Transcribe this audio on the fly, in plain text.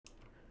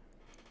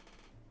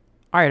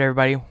Alright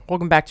everybody,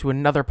 welcome back to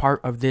another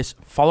part of this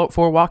Fallout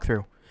 4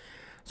 walkthrough.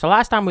 So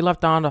last time we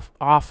left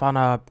off on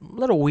a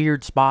little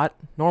weird spot.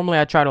 Normally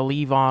I try to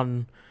leave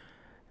on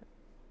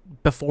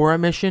before a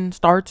mission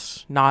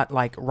starts, not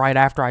like right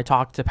after I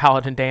talk to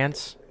Paladin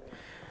Danse.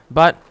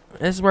 But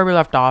this is where we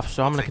left off,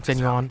 so I'm going to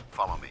continue on.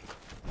 Follow me.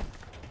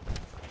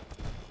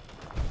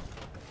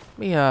 Let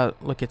me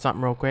look at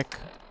something real quick.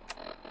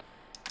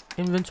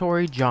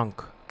 Inventory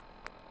junk.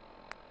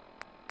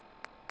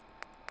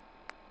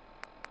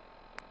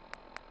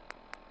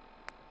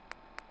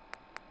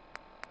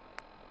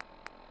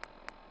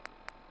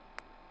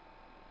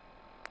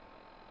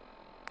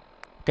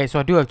 Okay, so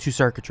I do have 2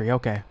 circuitry.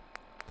 Okay.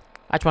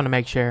 I just want to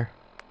make sure.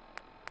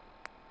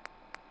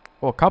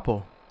 Oh, a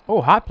couple.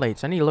 Oh, hot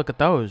plates. I need to look at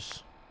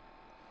those.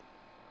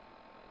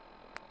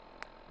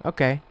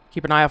 Okay.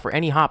 Keep an eye out for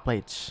any hot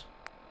plates.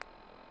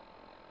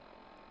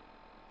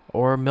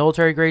 Or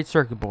military-grade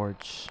circuit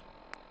boards.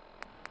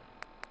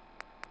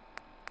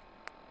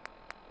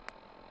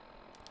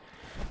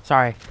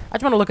 Sorry. I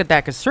just want to look at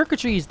that, because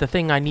circuitry is the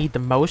thing I need the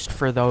most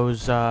for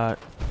those, the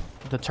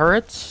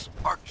turrets.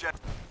 ArcJet.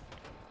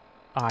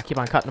 I keep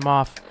on cutting them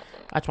off.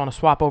 I just want to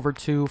swap over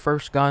to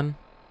first gun.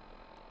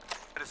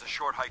 It is a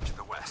short hike to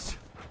the west.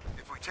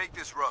 If we take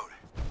this road,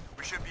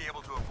 we should be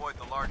able to avoid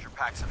the larger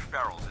packs of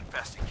ferals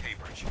infesting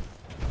Cambridge.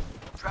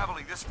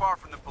 Traveling this far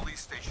from the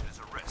police station is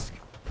a risk.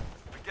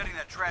 But getting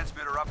that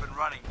transmitter up and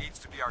running needs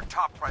to be our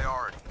top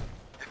priority.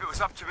 If it was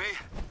up to me,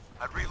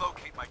 I'd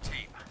relocate my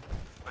team.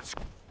 But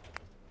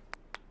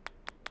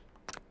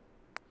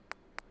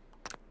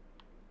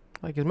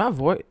Like, is my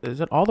voice... Is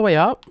it all the way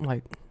up?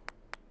 Like...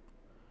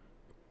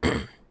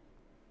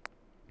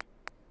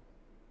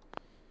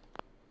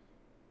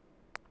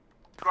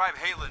 Scribe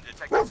Halen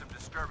detected some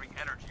disturbing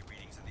energy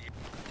readings in the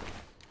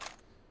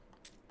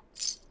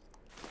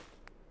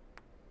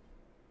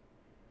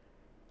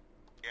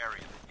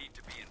area that need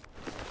to be in.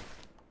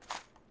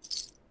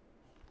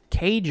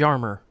 Cage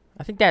armor.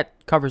 I think that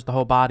covers the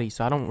whole body,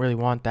 so I don't really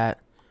want that.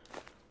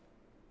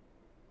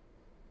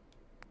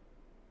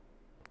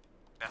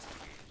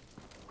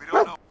 We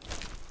don't know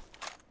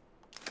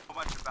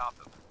much about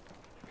them,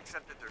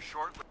 except that they're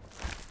short-lived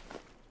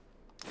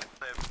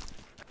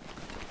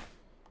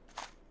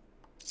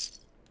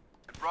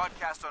and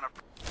broadcast on a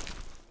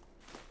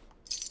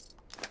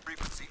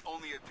frequency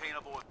only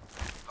attainable with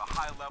a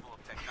high level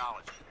of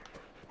technology.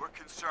 We're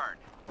concerned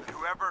that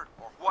whoever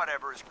or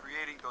whatever is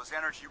creating those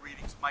energy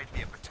readings might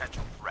be a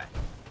potential threat.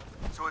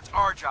 So it's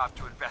our job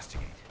to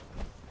investigate.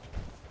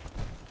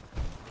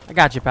 I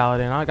got you,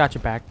 Paladin. I got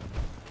you back.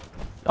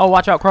 Oh,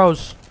 watch out,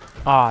 crows.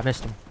 Oh, I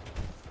missed him.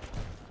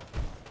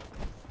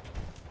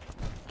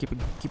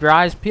 Keep your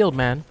eyes peeled,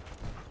 man.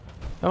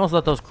 You almost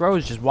let those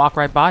crows just walk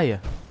right by you.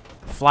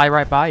 Fly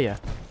right by you.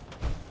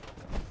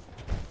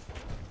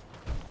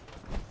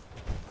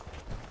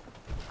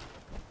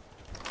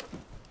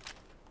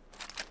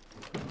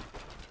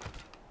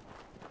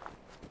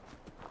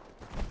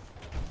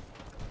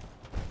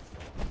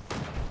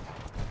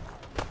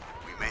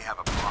 We may have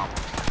a problem.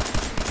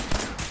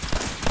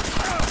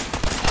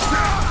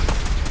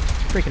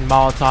 Freaking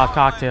Molotov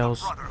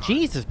cocktails.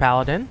 Jesus,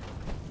 Paladin.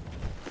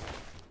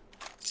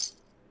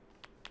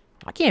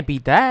 I can't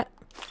beat that.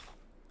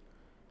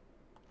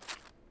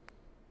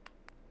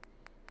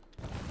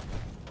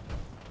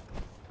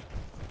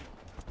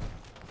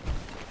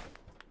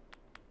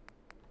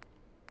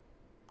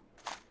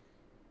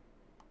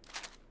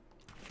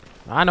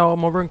 I know,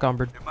 I'm over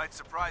encumbered. It might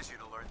surprise you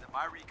to learn that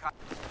my recon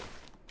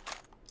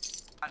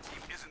team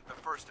isn't the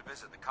first to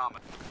visit the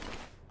Commonwealth.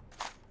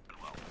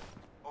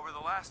 Over the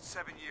last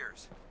 7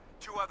 years,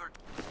 2 other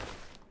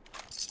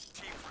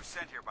teams were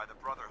sent here by the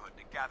Brotherhood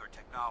to gather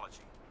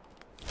technology.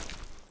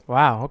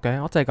 Wow, okay,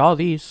 I'll take all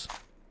these.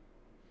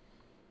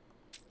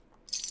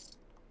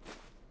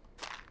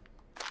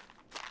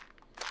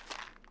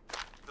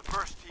 The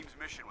first team's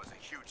mission was a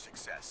huge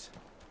success.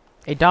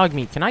 Hey, dog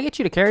meat, can I get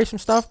you to carry some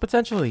stuff,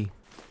 potentially?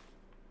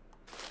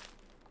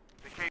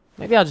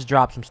 Maybe I'll just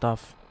drop some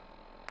stuff.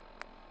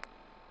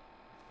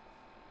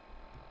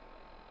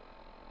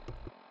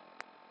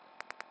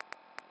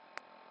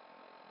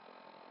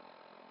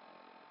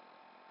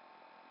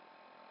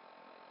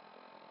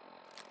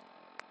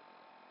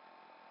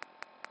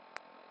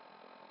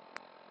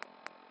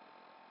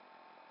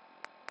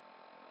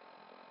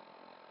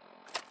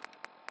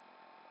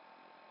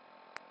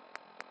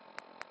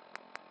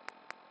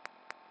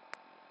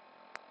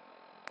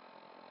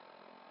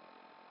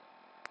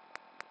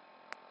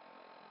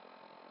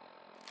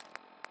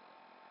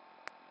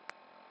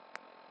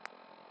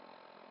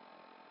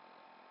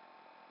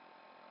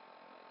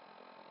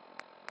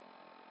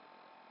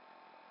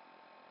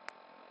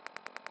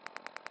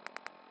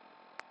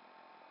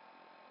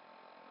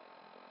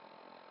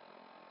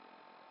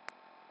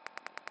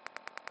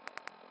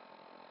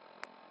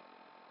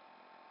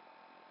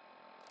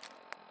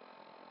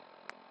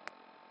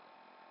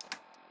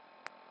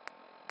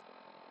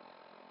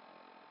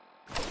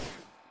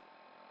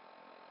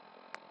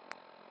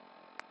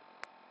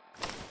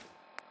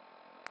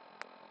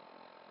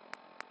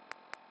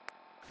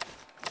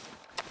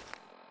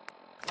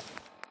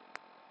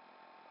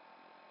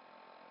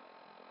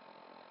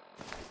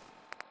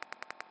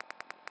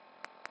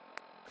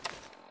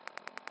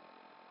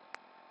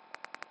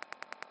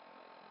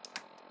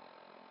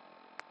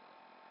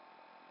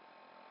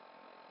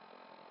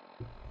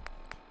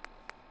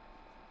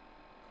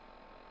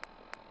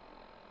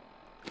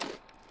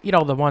 Eat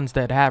all the ones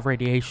that have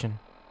radiation.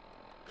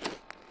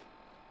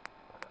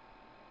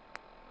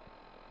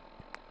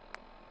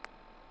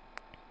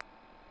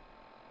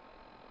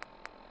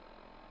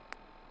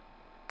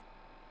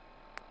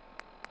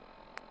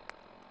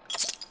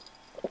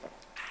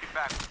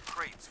 Back with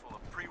crates full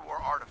of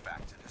pre-war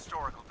artifacts and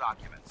historical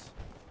documents.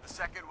 The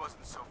second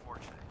wasn't so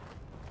fortunate.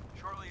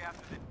 Shortly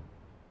after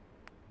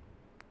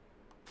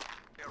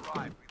they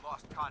arrived, we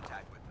lost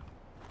contact with them,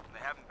 and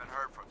they haven't been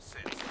heard from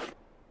since.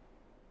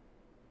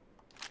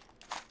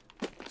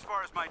 As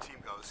far as my team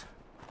goes,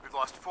 we've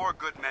lost 4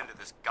 good men to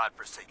this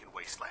godforsaken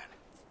wasteland.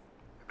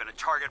 We've been a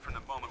target from the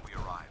moment we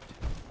arrived.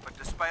 But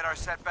despite our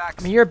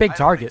setbacks, I mean, you're a big I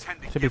don't target,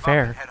 intend to be give up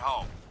fair. and head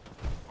home,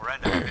 or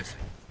end up missing.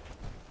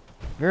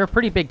 You're a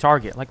pretty big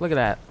target. Like, look at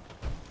that.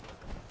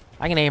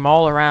 I can aim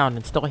all around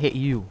and still hit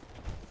you.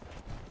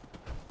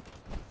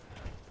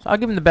 So I'll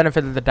give him the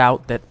benefit of the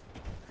doubt that...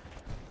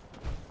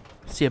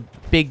 See a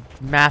big,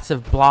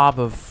 massive blob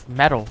of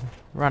metal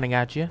running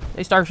at you.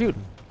 They start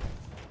shooting.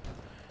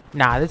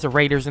 Nah, there's the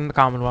Raiders in the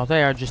Commonwealth.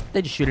 They just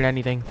shoot at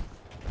anything.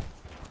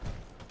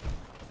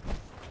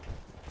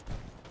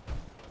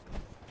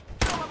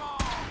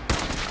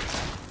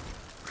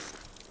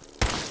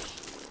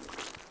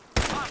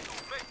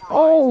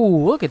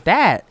 Oh, look at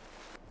that.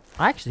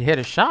 I actually hit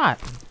a shot.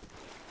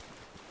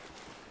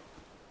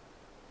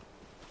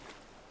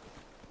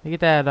 Look at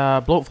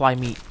that bloatfly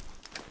meat.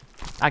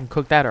 I can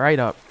cook that right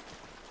up.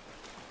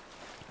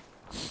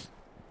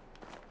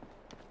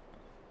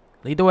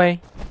 Lead the way.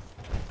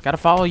 Gotta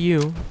follow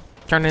you.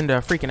 Turn into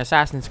a freaking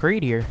Assassin's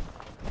Creed here.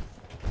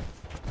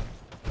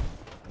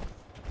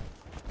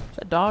 Is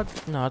that dog?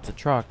 No, it's a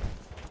truck.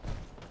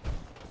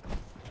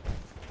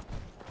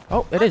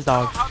 Oh, it is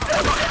dogs.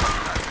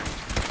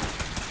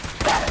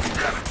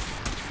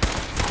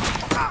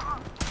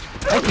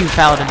 Thank you,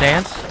 Paladin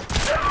Danse.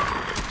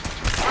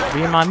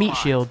 Being my meat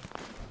shield.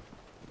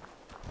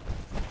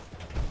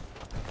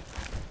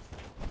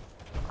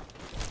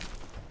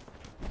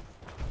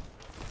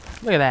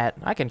 Look at that.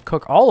 I can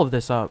cook all of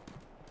this up.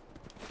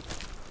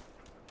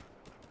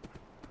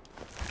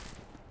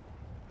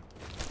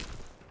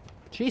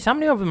 Jeez, how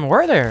many of them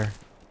were there?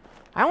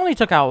 I only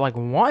took out like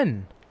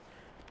 1.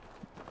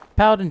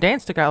 Paladin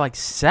Danse took out like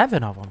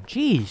 7 of them.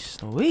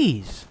 Jeez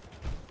Louise.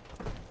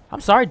 I'm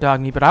sorry,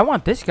 Dogmeat, but I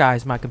want this guy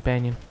as my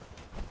companion.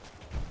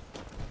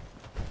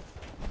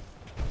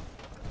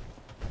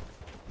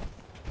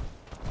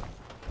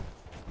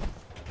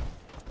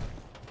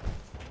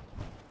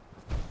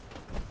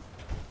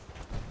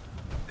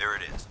 There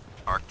it is.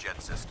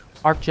 ArcJet systems.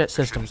 ArcJet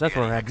systems. That's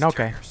where we're heading.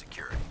 Okay.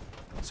 Security,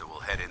 so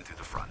we'll head in through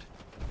the front.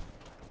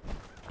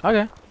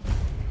 Okay.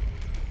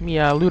 Let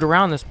me loot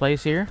around this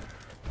place here.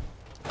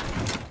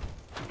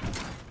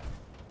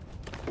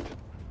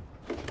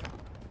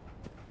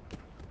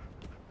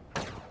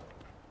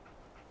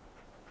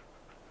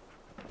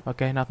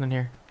 Okay, nothing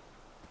here.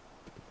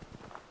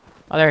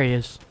 Oh, there he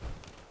is.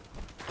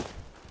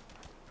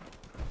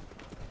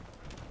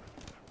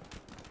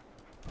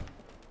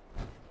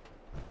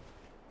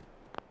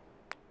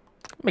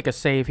 Make a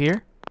save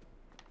here.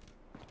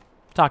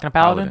 Talking to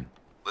Paladin.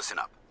 Listen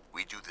up.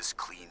 We do this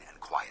clean and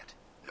quiet.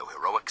 No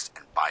heroics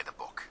and by the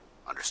book.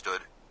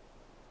 Understood?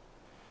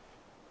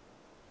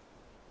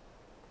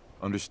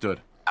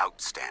 Understood.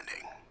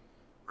 Outstanding.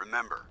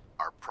 Remember,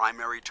 our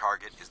primary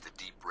target is the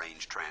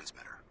deep-range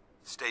transmitter.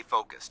 Stay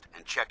focused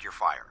and check your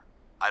fire.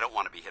 I don't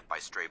want to be hit by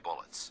stray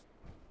bullets.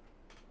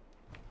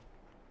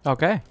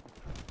 Okay.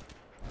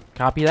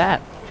 Copy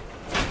that.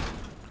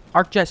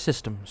 ArcJet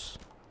systems.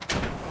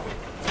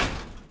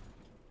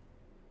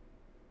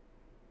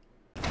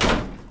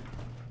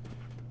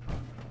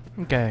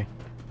 Okay.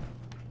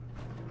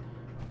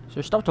 Is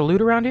there stuff to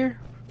loot around here?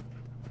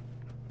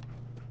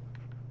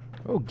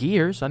 Oh,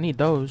 gears. I need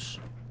those.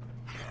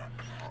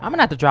 I'm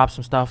gonna have to drop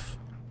some stuff.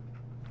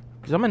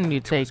 Because I'm gonna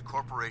need to take...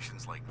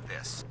 corporations like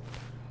this.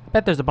 I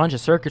bet there's a bunch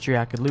of circuitry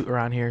I could loot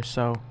around here,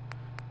 so...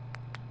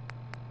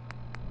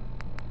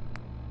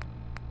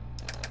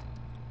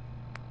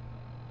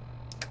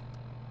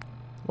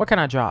 What can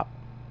I drop?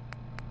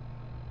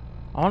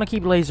 I want to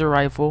keep laser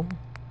rifle.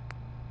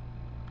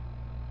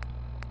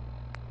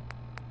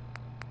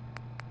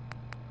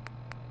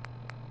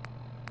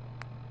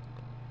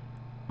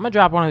 I'm gonna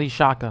drop one of these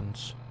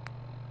shotguns.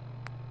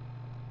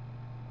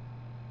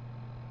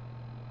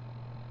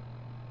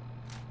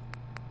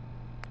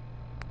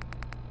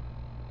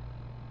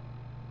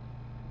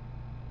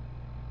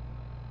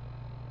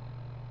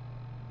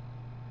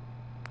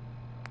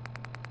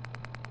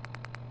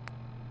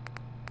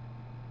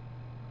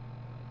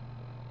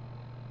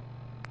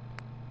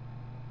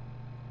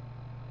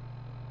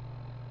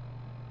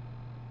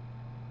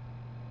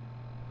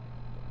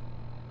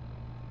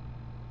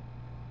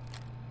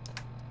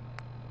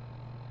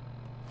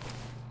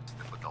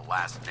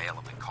 Last nail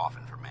in the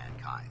coffin for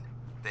mankind.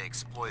 They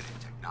exploited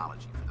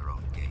technology for their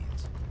own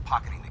gains,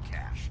 pocketing the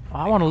cash. Oh,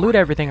 I want to loot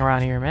everything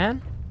around here,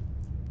 man.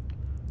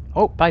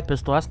 Oh, pipe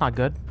pistol. That's not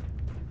good.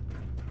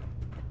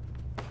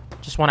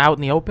 Just one out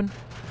in the open.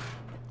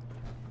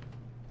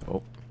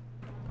 Oh.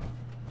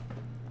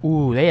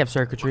 Ooh, they have Look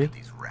circuitry. at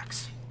these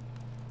wrecks.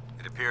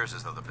 It appears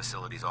as though the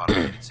facility's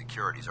automated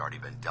security's already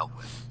been dealt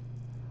with.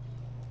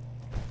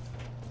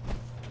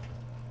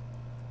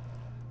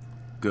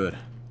 Good.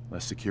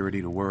 Less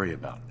security to worry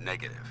about.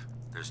 Negative.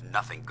 There's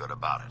nothing good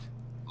about it.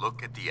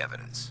 Look at the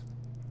evidence.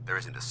 There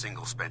isn't a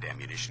single spent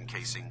ammunition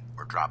casing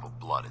or drop of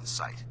blood in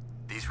sight.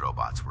 These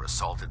robots were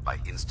assaulted by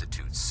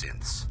Institute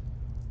synths.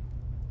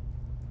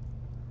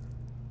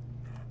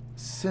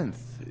 Synth.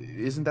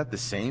 Isn't that the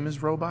same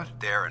as robot?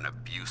 They're an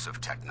abuse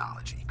of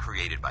technology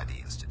created by the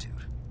Institute.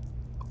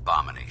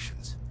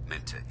 Abominations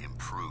meant to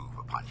improve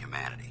upon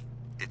humanity.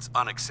 It's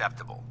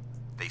unacceptable.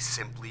 They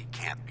simply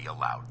can't be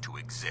allowed to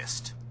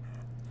exist.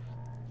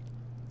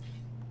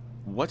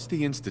 What's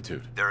the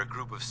Institute? They're a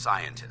group of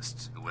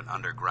scientists who went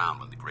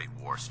underground when the Great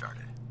War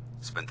started.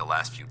 Spent the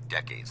last few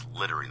decades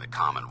littering the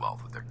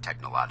Commonwealth with their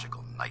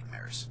technological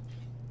nightmares.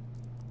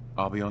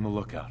 I'll be on the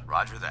lookout.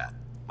 Roger that.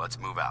 Let's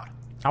move out.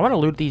 I want to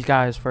loot these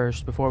guys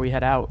first before we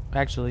head out,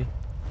 actually.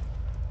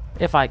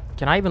 Can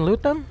I even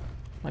loot them?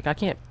 Like, I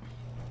can't.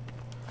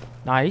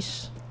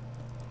 Nice.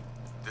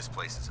 This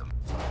place is a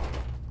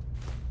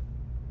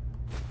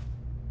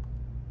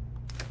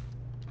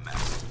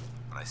mess,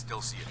 but I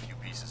still see a few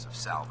pieces of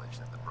salvage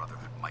that the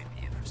Brotherhood might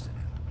be interested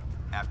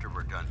in. After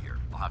we're done here,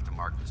 I'll have to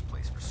mark this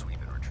place for sweep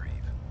and retrieve.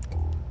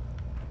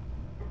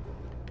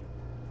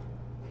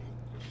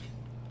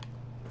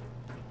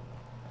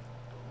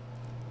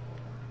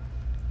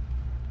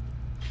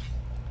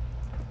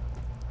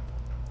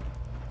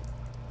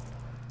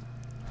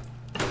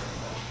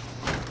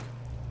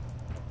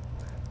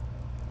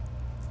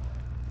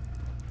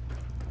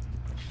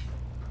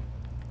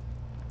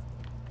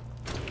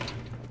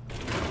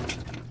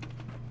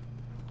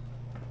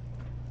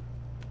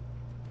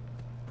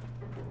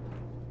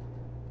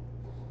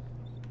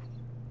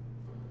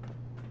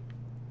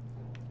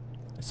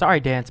 Sorry,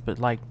 Danse, but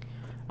like,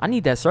 I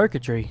need that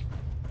circuitry.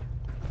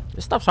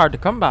 This stuff's hard to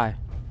come by.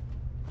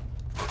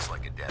 Looks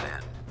like a dead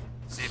end.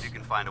 See if you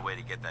can find a way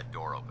to get that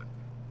door open.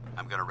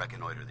 I'm gonna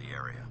reconnoiter the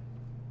area.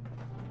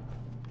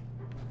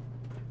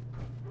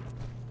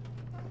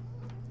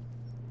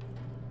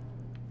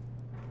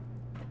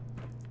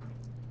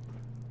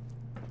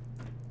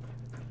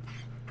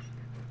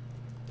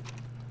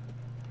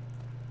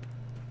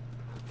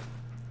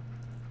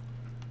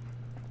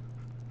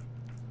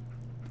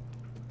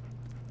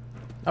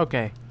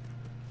 Okay.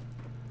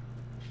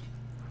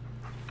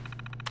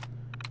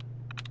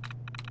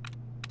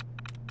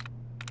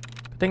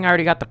 Good thing I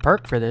already got the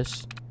perk for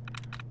this,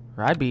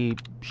 or I'd be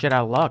shit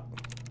out of luck.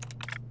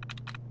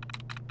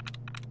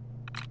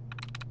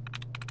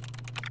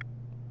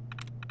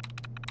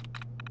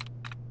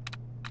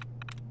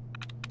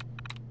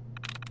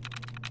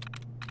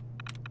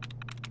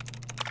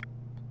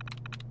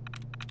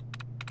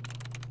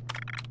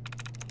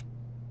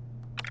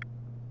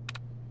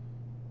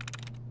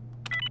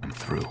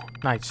 Through.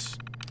 Nice.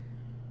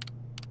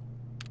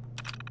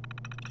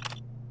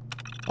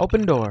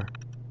 Open door.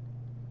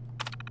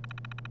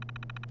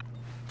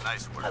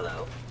 Nice work.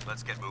 Hello.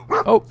 Let's get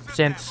moving. Oh,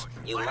 synths.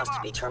 You must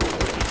be terminated.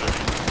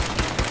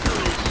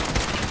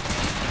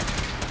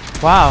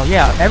 Wow,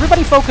 yeah.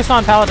 Everybody focus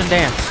on Paladin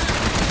Danse.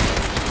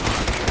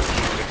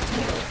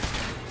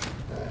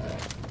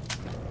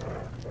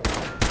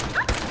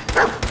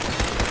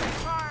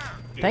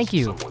 Thank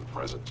you. Someone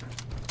present.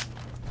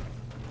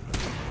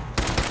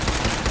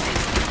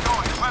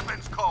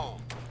 Weapons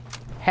cold.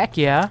 Heck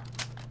yeah.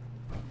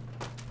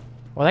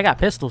 Well, they got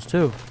pistols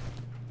too.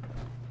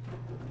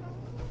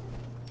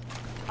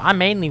 I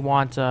mainly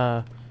want,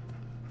 yeah,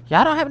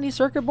 I don't have any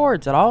circuit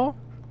boards at all.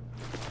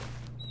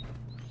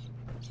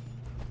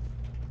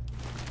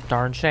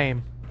 Darn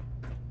shame.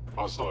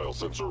 Hostile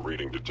sensor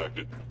reading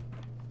detected.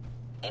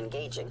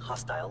 Engaging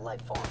hostile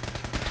life form.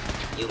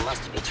 You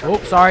must be Oh,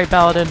 terminated. sorry,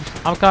 Paladin.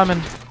 I'm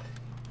coming.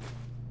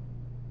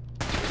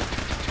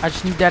 I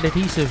just need that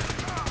adhesive.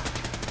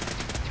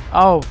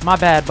 Oh, my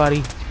bad,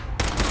 buddy. Please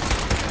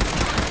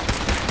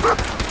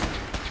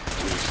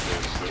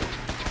stand still.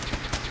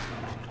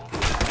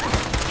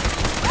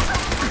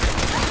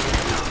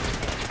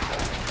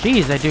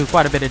 Jeez, they do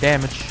quite a bit of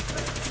damage.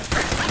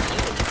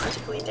 Unit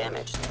critically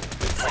damaged.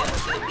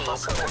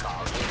 Possible.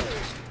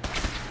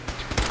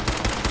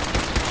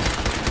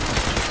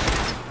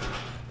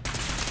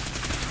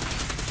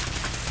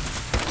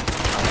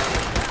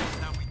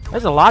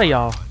 There's a lot of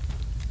y'all.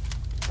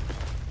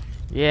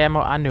 Yeah,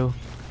 I knew.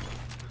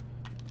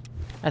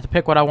 I have to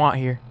pick what I want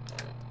here.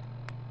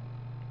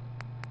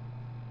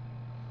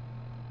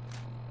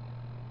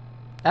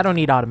 I don't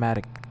need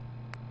automatic.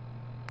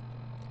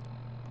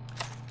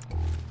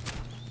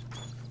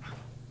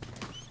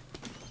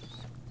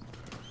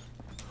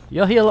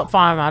 You'll heal up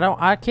fine.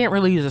 I can't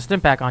really use a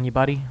stim pack on you,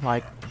 buddy.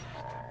 Like,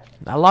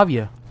 I love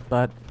you,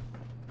 but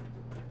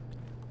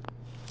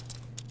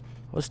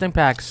those stim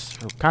packs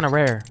are kind of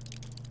rare.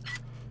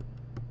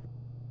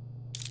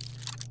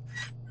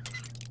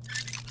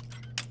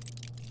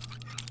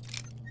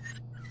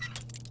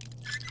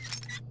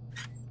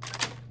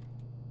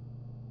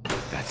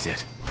 That's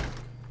it.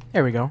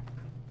 There we go.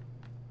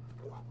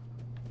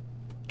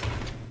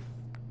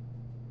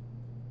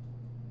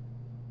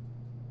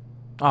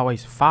 Oh,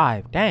 wait,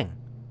 5. Dang.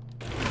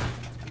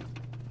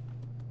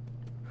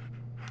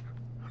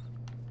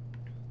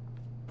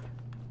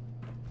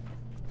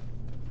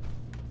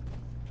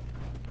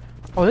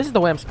 Oh, this is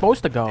the way I'm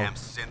supposed to go. Damn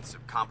synths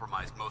have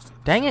compromised most of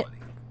the Dang it.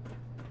 facility.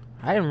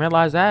 I didn't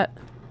realize that.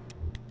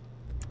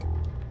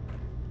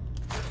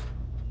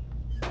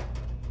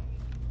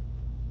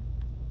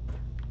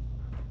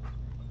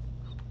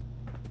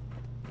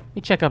 Let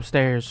me check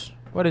upstairs.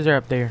 What is there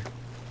up there?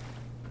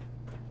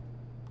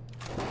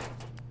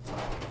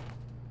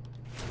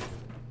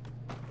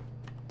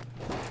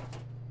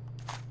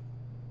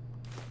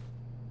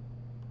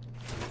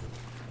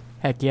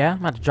 Heck yeah, I'm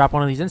about to drop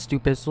one of these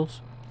Instu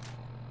pistols.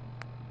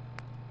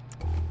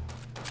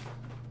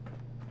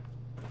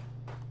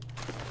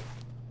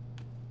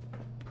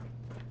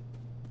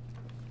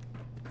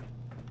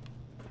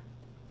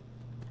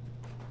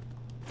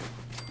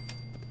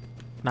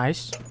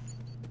 Nice.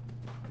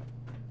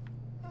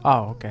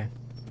 Oh, okay.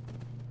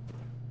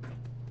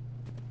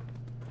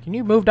 Can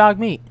you move, dog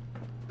meat?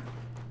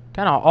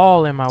 Kinda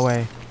all in my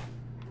way.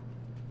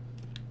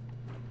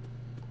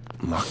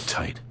 Locked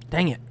tight.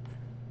 Dang it.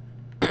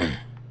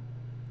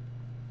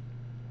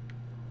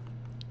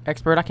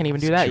 Expert, I can't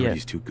even do that yet.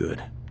 Security's too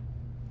good.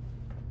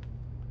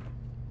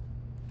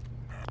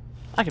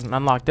 I can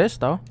unlock this,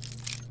 though.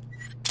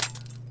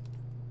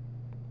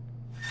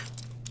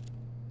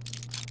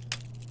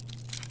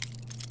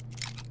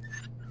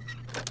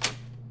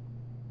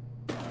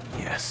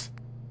 Yes.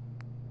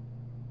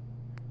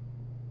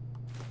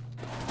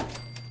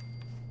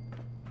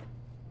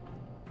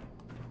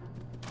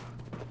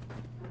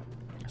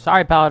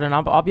 Sorry, Paladin.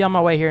 I'll be on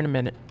my way here in a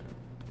minute.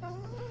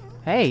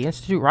 Hey,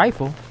 Institute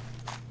rifle.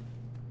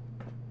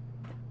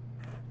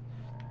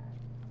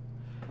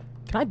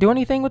 Can I do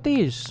anything with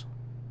these?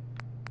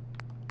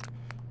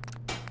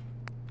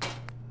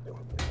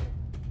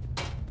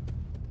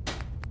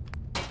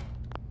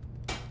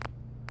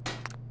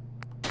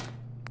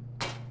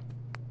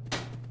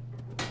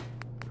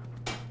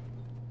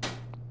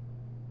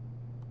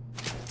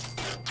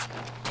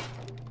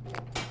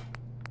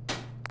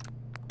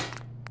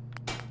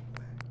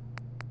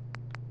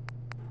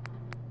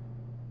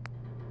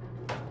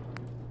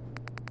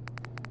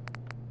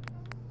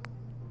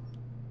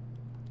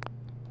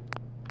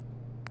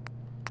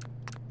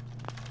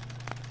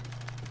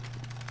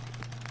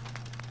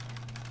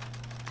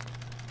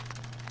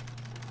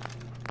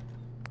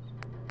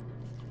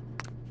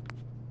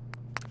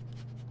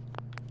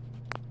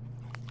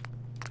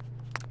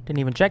 Didn't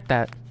even check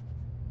that.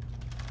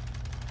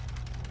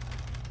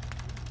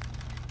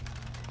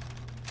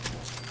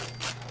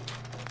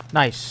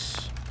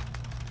 Nice.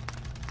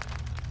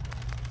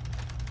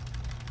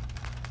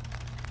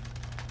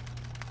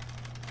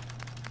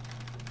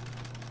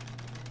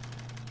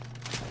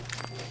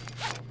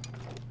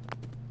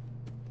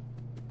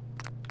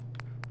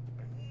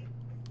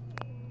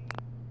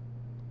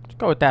 Let's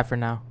go with that for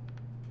now.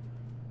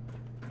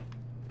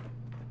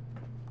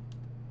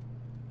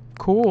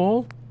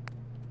 Cool.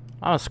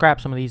 I'll scrap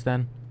some of these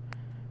then.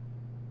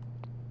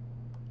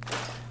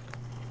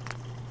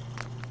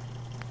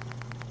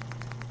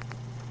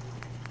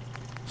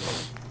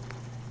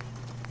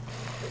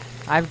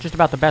 I have just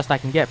about the best I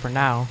can get for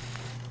now,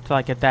 till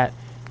I get that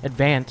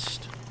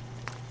advanced.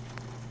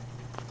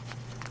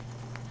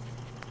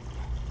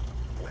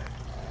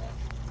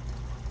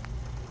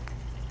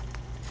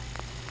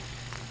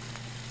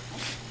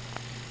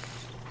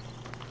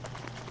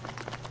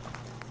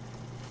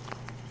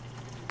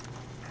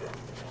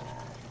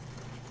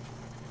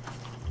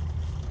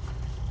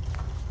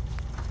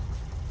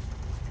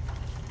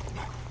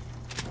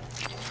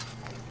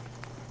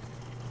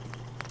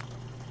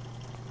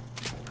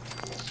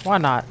 Why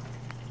not?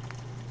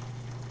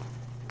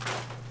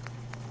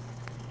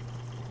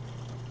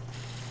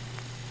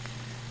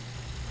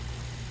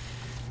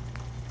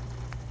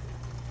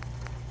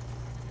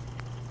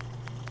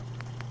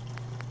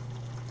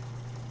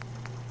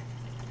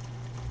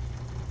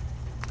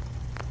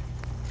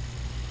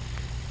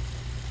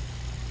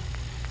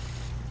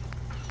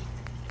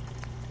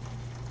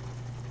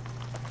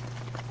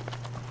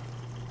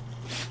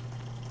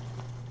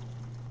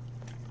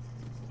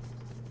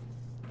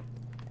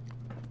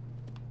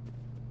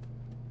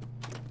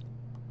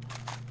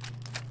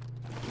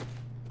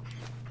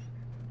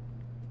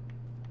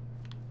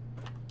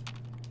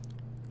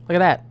 Look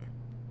at that.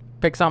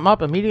 Pick something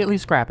up, immediately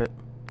scrap it.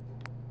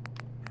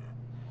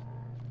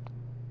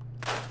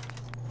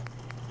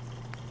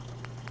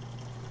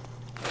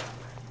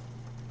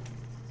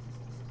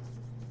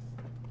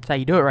 That's how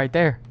you do it right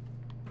there.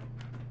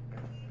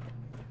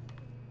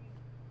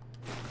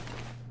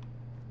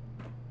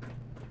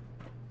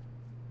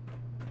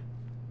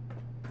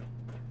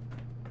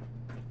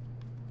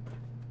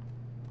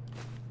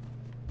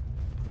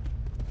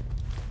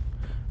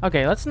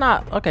 Okay, let's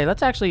not... Okay,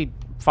 let's actually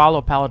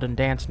follow Paladin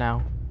Danse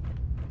now.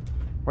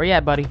 Where you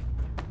at, buddy?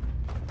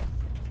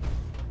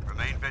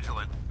 Remain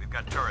vigilant. We've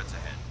got turrets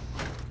ahead.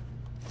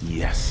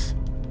 Yes.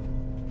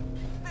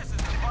 This is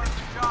the part of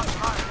the job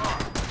that I love.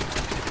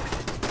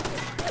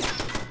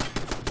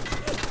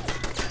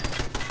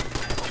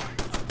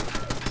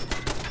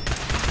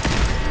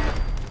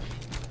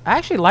 I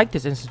actually like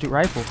this Institute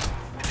rifle.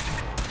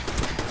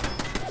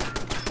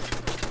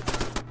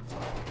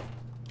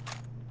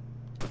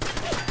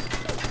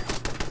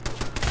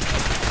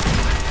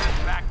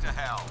 Back to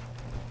hell.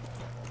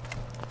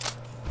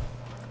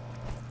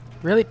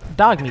 Really?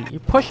 Dog meat,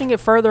 you're pushing it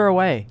further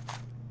away.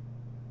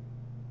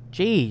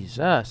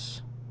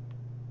 Jesus.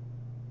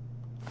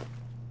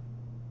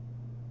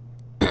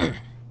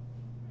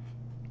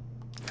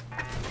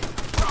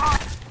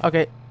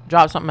 Okay,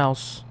 drop something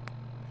else.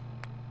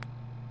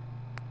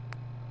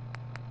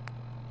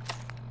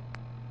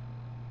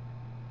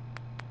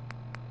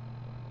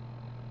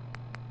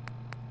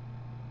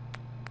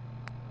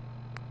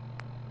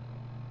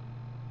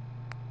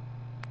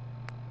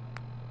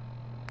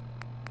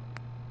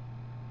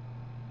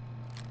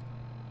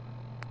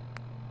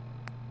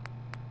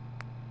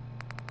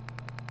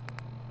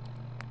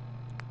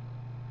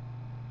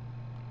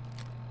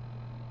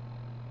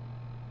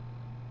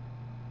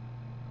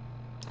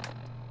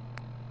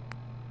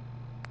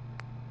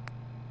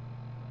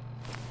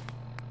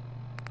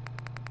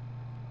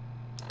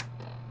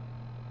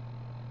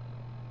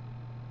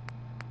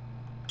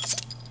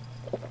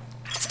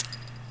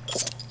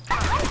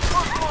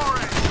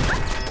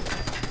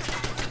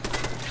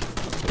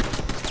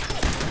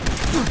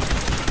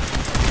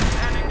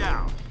 Standing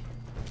down.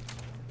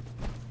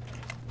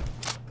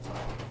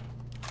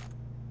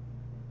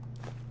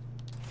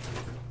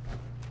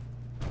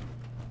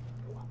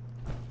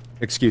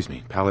 Excuse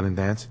me, Paladin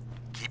Danse?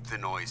 Keep the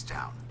noise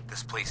down.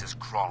 This place is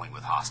crawling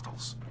with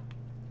hostiles.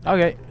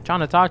 Okay, trying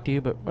to talk to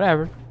you, but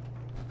whatever.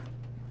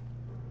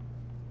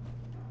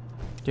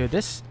 Dude,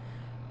 this...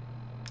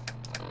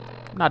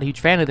 I'm not a huge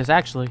fan of this,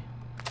 actually.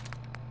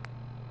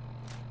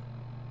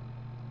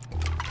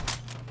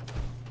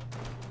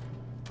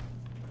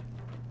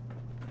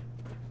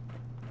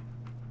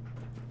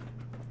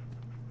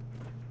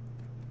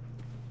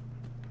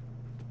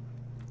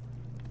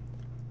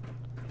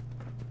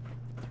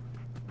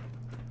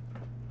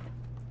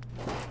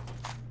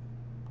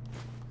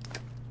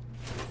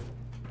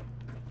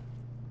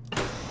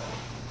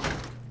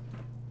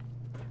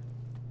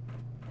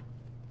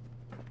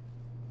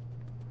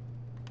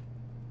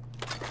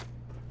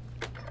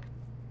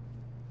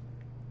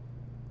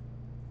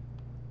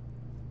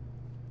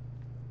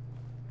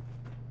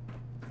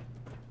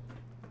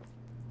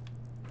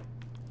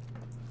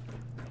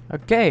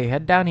 Okay,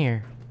 head down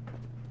here.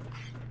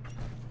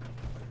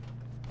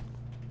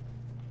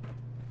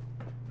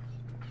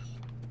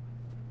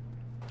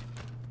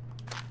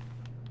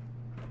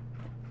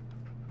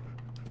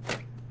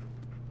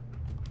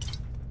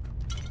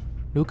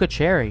 Nuka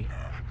Cherry.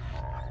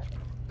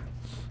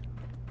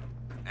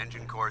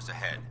 Engine cores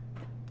ahead.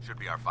 Should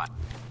be our final.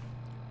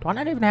 Do I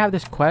not even have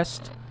this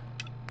quest?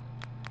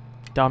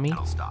 Dummy.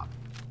 I'll stop.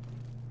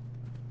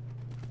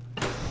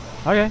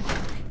 Okay.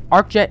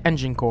 ArcJet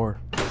engine core.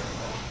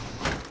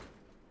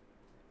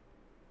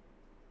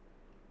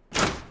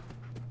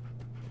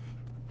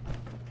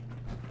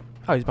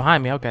 Oh, he's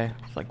behind me. Okay.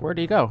 It's like, where'd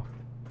he go?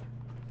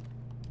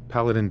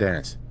 Paladin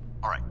Danse.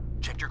 All right,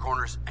 check your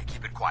corners and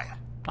keep it quiet.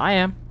 I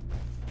am.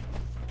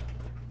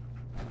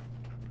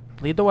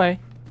 Lead the way.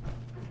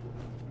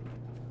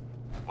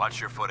 Watch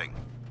your footing.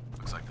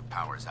 Looks like the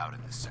power's out in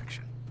this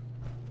section.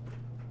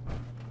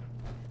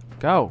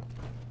 Go.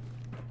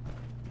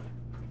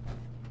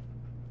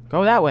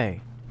 Go that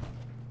way.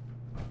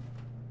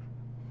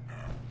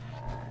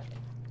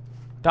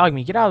 Dog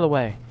me, get out of the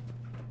way.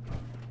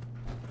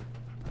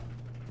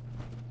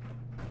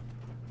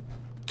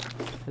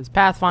 This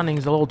pathfinding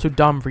is a little too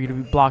dumb for you to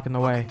be blocking the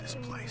way. This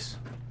place.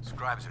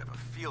 Scribes would have a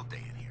field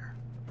day in here.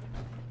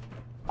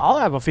 I'll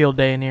have a field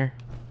day in here.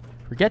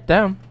 Forget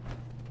them.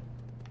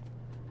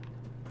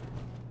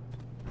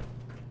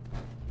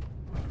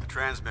 The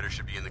transmitter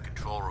should be in the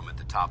control room at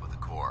the top of the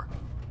core,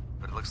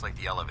 but it looks like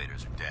the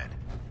elevators are dead.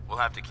 We'll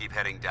have to keep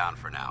heading down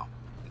for now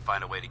and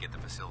find a way to get the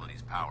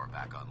facility's power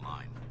back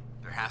online.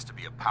 There has to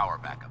be a power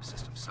backup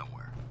system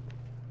somewhere.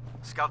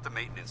 Scout the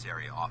maintenance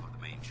area off of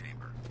the main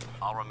chamber.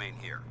 I'll remain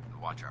here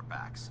and watch our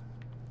backs.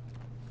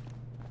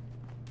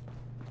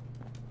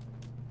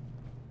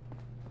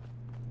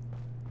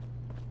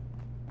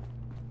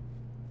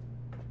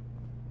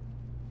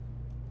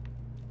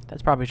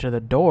 That's probably to the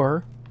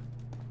door.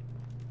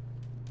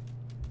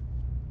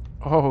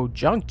 Oh,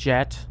 junk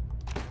jet.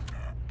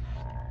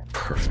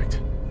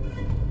 Perfect.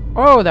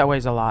 Oh, that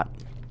weighs a lot.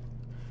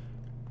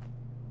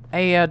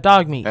 Hey,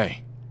 dog meat.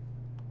 Hey,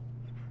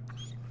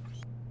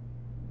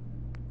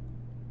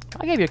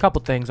 I gave you a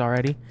couple things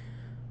already.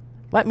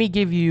 Let me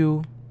give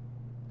you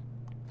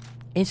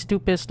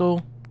Institute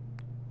pistol.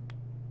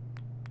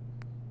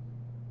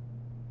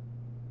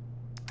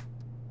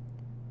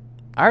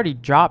 I already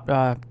dropped,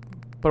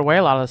 put away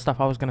a lot of the stuff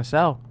I was gonna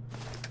sell.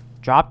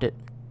 Dropped it.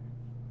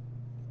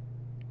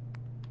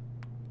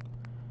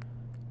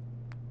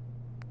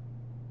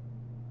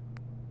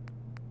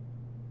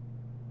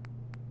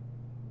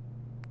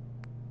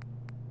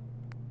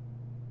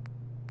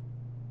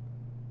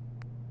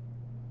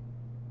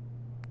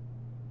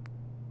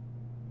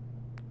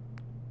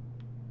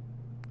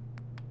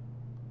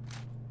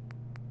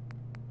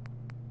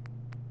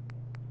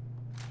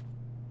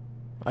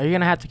 Oh, you're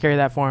gonna have to carry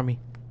that for me.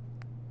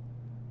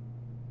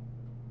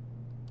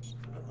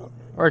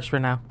 Works for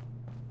now.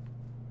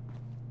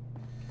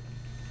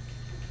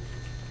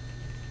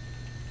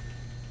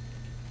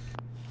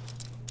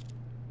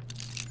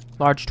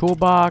 Large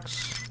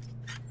toolbox.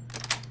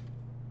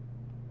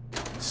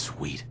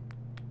 Sweet.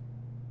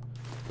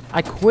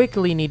 I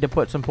quickly need to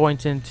put some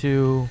points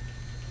into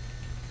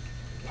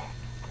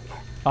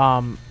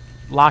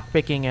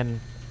lockpicking and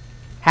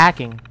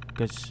hacking,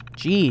 because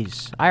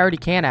geez, I already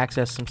can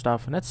access some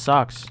stuff and that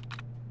sucks.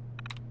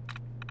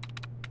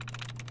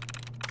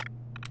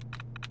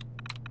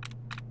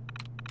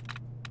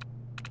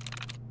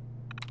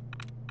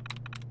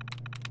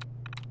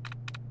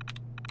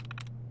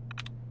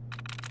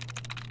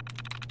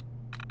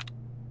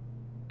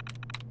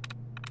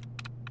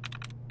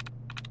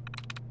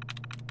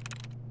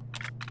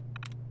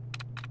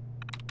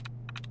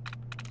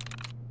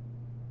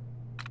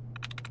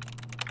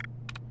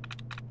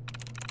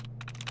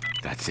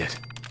 That's it.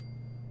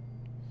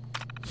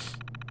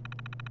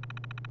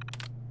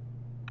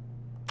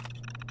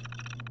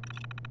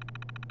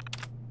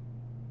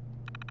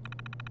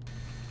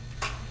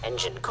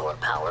 Engine core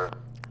power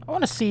I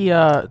want to see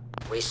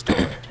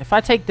restored. if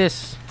I take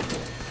this.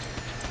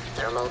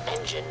 Thermal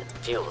engine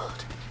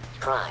fueled.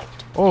 Primed.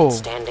 Oh.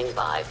 Standing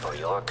by for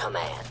your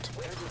command.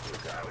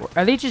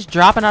 Are they just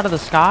dropping out of the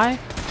sky?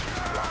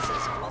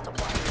 Losses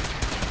multiplied.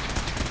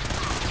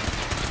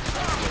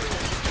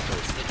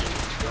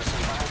 Your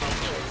survival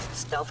is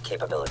stealth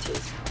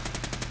capabilities.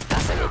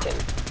 Fascinating.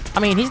 I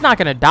mean, he's not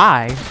gonna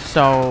die,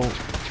 so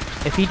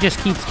if he just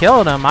keeps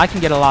killing them, I can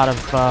get a lot of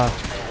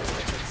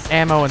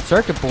ammo and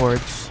circuit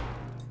boards.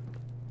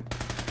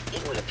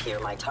 It would appear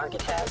my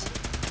target has Well,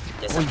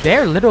 disappeared.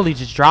 they're literally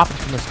just dropping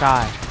from the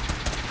sky.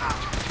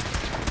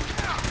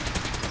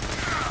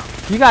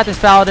 You got this,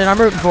 Paladin. I'm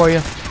rooting for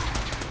you.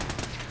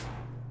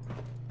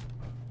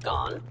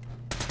 Gone.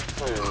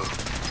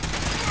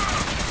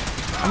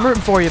 I'm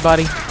rooting for you,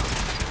 buddy.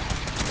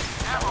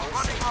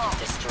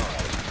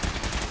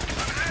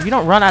 Destroyed. You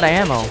don't run out of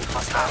ammo.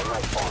 Hostile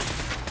life form.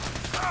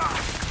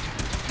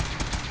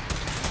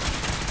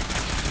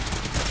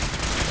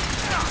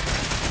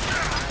 I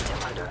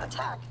am under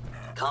attack.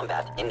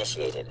 Combat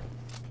initiated.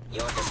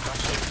 Your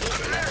destruction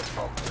is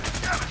inevitable.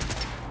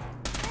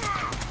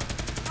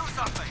 Do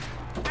something!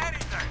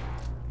 Anything!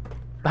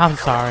 I'm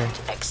sorry.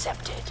 Command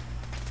accepted.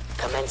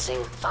 Commencing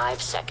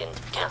 5-second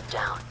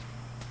countdown.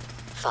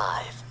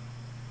 5.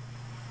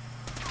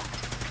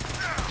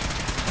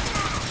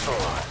 4.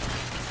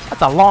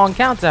 That's a long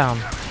countdown.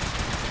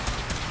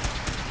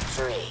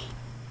 3.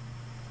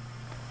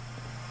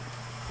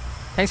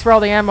 Thanks for all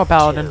the ammo,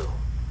 Paladin. 2.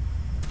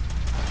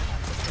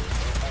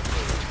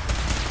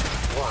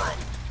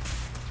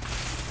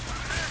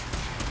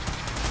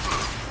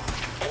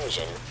 1.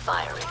 Engine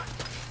firing.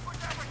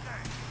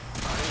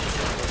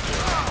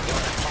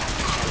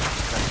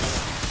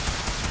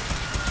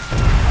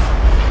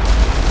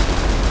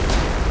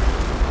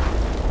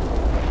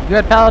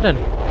 Good, Paladin.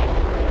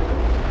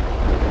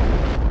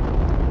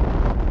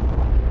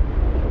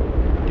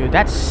 Dude,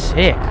 that's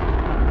sick.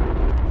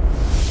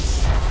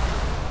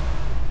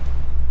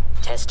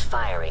 Test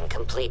firing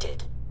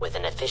completed with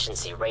an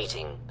efficiency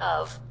rating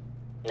of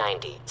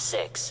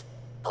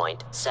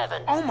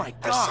 96.7%. Oh my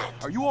god!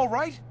 Are you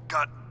alright?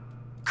 Got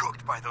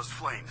cooked by those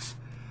flames.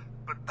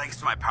 But thanks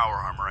to my power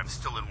armor, I'm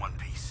still in one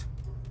piece.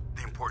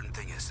 The important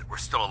thing is that we're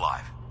still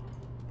alive.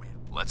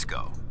 Let's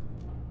go.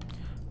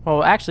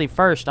 Well, actually,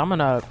 first, I'm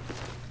gonna,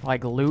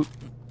 like, loot.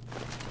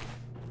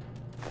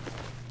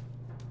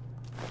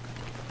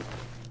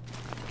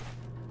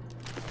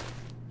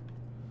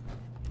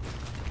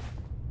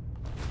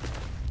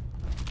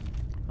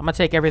 I'm gonna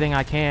take everything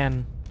I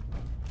can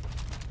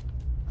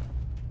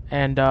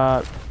and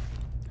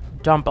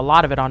dump a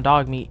lot of it on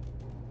dog meat.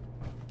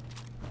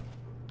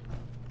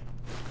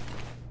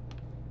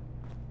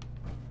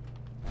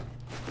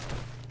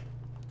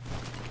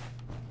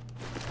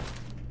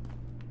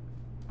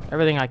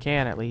 Everything I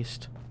can, at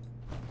least.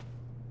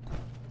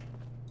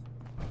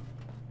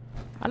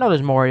 I know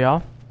there's more,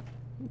 y'all.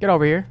 Get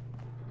over here.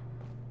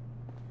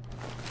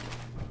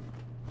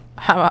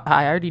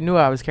 I already knew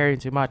I was carrying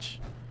too much.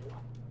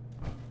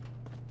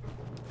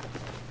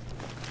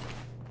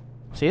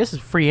 See, this is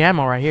free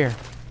ammo right here.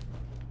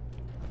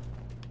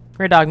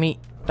 Here, dog meat.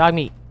 Dog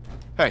meat.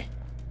 Hey.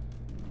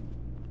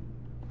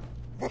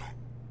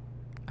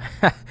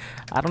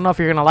 I don't know if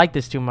you're gonna like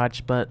this too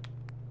much, but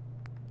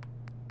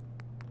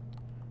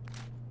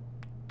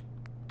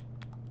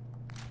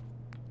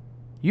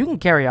you can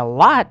carry a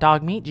lot,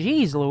 dog meat.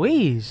 Jeez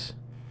Louise.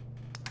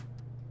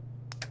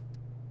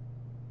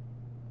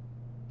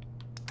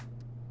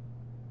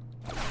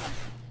 Is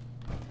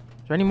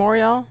there any more,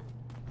 y'all?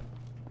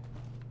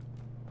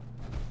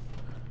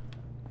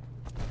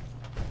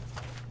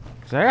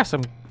 Cause I got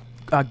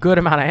a good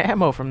amount of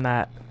ammo from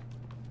that.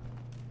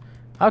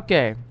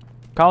 Okay.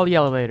 Call the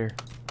elevator.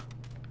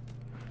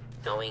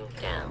 Going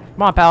down.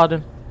 Come on,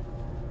 Paladin.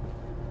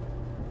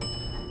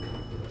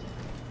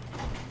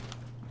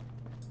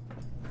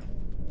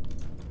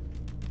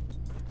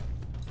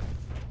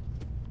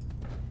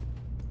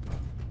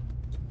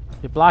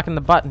 You're blocking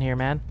the button here,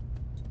 man.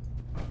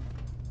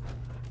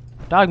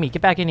 Dog meat,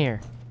 get back in here.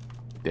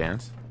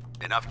 Danse?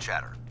 Enough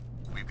chatter.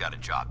 We've got a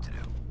job to do.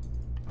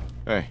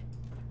 Hey.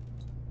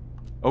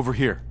 Over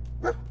here.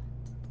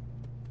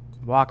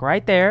 Walk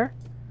right there.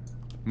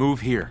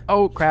 Move here.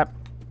 Oh, crap.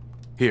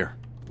 Here.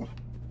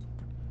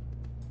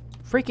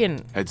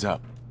 Freaking Heads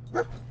up.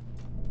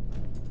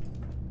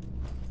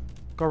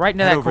 go right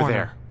into Head that over corner.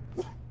 there.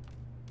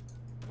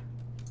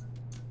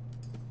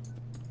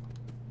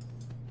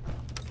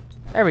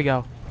 There we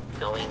go.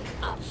 Going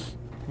up.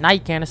 Now you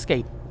can't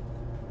escape.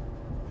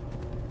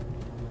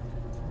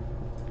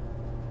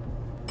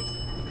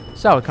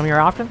 So, come here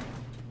often?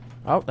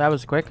 Oh, that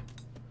was quick.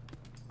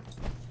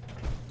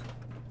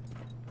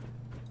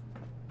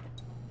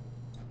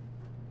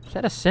 Is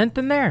that a synth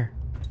in there?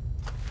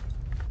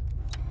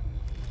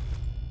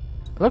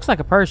 It looks like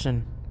a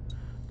person.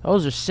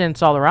 Those are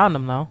synths all around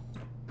them, though.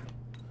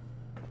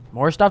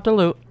 More stuff to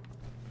loot.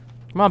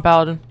 Come on,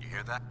 Paladin. You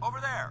hear that? Over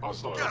there!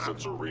 Hostile Get him!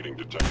 sensor reading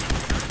detected.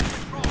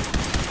 Control!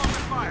 Open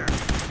fire!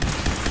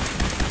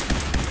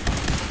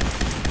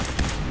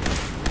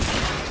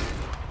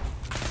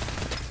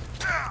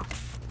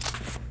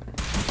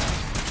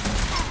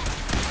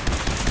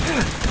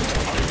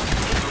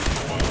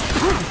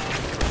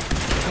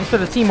 Thanks for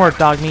the teamwork,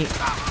 dog meat.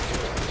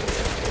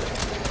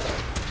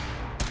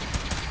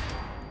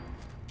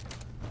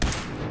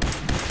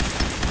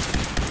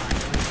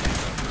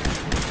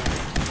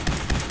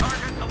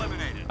 Target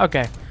eliminated.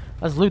 Okay,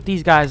 let's loot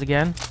these guys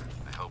again.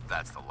 I hope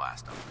that's the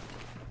last of them.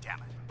 Damn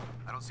it.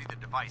 I don't see the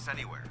device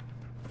anywhere.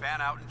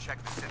 Fan out and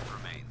check the synth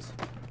remains.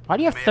 Why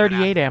do you have May have an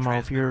 38 active ammo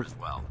if you're... transmitter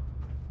as well.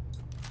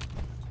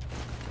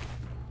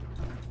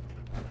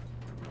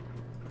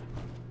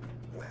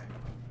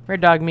 Red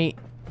dog meat,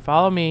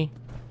 follow me.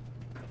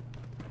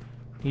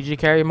 Need you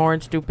to carry more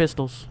and 2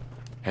 pistols.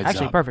 Heads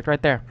Actually, up. perfect,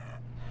 right there.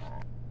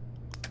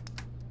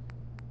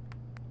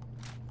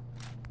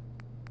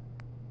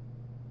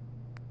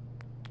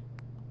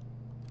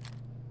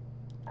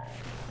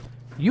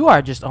 You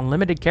are just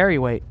unlimited carry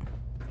weight.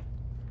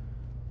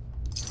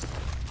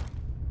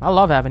 I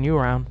love having you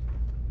around.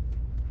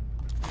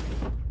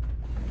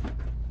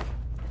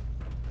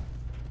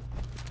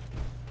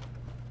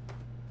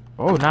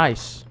 Oh,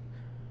 nice.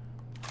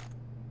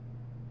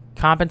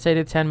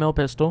 Compensated 10mm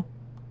pistol.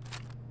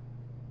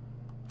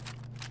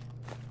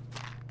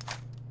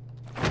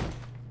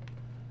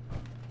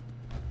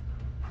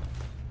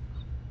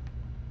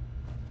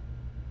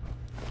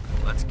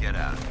 Let's get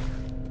out of here.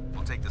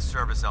 We'll take the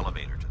service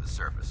elevator to the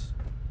surface.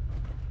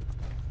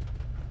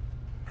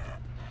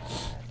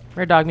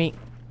 Red dog meat.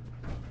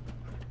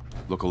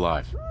 Look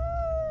alive.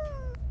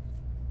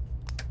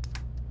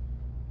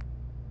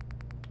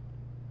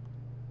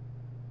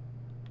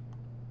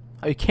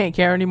 Oh, you can't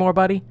carry anymore,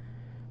 buddy?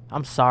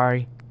 I'm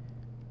sorry.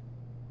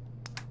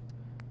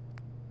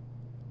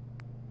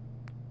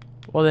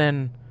 Well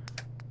then,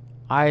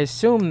 I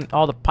assume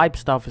all the pipe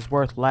stuff is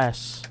worth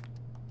less.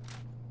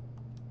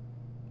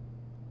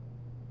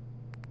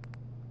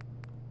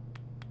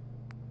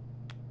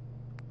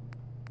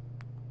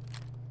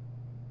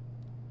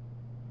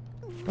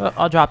 Well,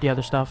 I'll drop the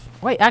other stuff.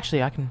 Wait,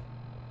 actually, I can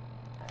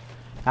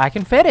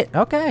fit it.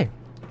 Okay.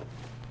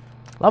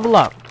 Level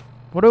up.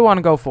 What do we want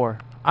to go for?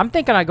 I'm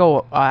thinking I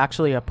go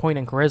actually a point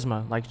in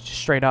charisma, like just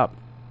straight up.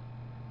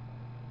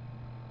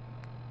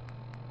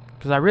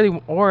 Because I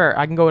really, or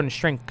I can go in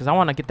strength because I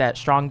want to get that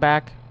strong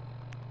back.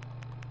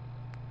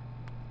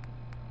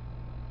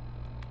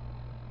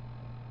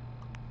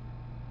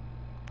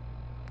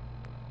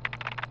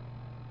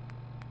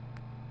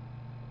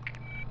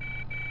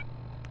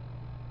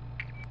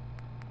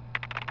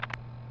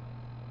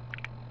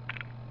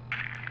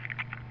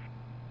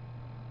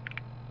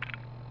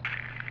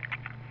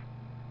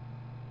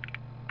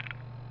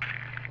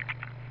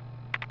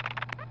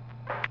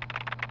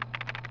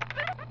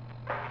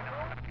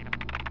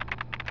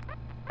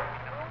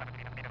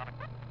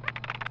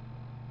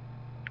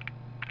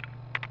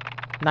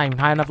 Not even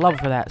high enough level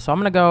for that. So I'm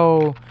going to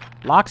go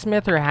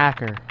locksmith or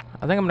hacker.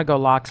 I think I'm going to go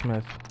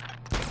locksmith.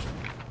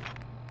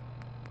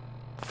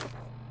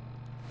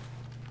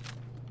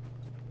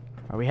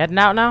 Are we heading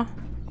out now?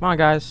 Come on,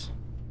 guys.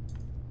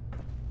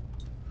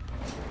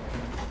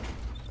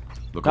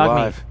 Look Dog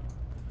alive. meat.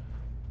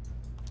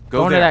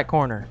 Go into there. that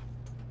corner.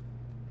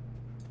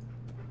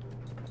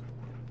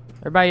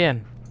 Everybody in.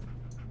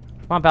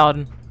 Come on,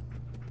 Paladin.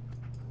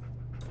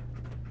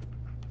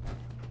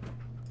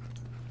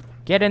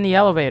 Get in the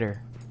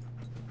elevator.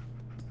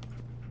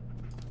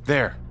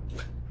 There.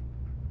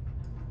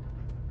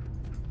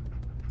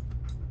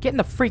 Get in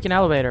the freaking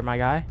elevator, my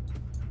guy.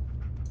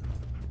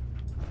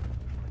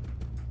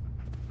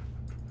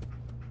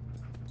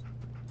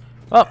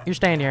 Well, you're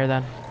staying here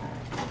then.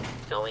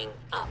 Going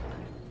up.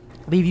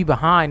 Leave you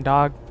behind,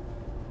 dog.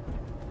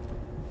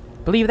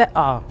 Believe that?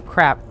 Oh,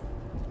 crap.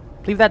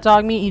 Believe that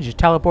dog meat? You just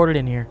teleported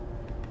in here.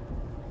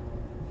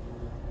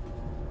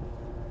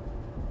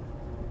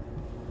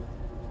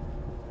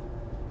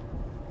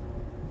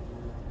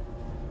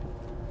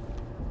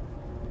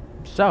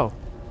 So.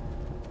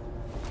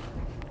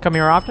 Come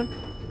here often?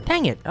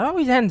 Dang it. It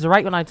always ends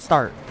right when I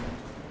start.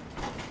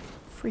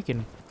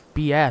 Freaking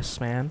BS,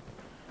 man.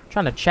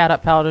 Trying to chat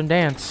up Paladin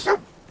Danse.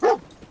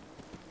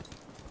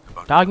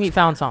 Dog meat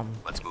found something.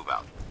 Let's move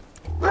out.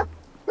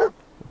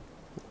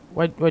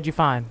 What'd you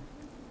find?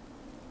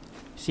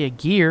 See a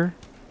gear.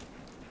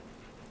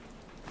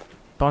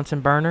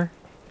 Bunsen burner.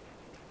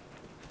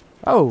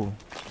 Oh,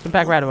 come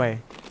back right away.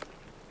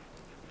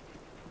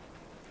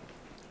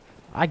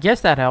 I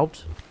guess that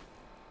helped.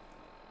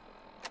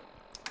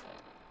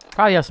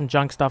 Probably have some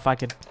junk stuff I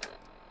could...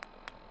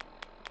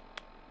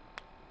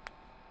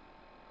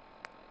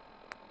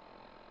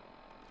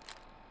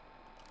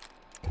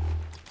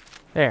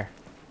 There.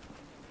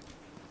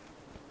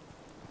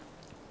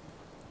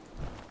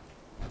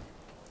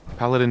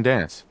 Paladin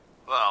Danse.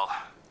 Well,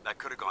 that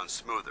could have gone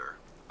smoother,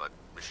 but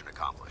mission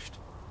accomplished.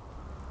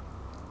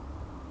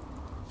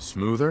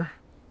 Smoother?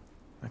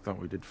 I thought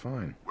we did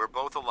fine. We're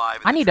both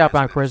alive. I need to up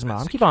my charisma.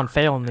 I'm keep on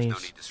failing There's these. no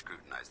need to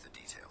scrutinize the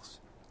details.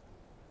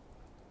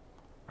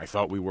 I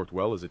thought we worked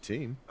well as a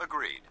team.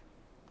 Agreed.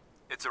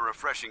 It's a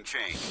refreshing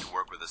change to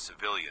work with a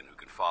civilian who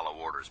can follow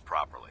orders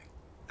properly.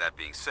 That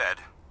being said,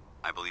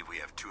 I believe we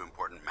have two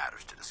important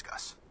matters to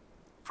discuss.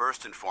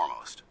 First and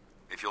foremost,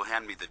 if you'll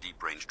hand me the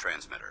deep-range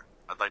transmitter,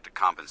 I'd like to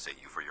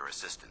compensate you for your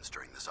assistance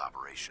during this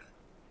operation.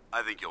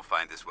 I think you'll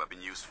find this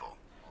weapon useful.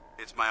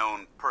 It's my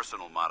own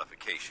personal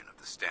modification of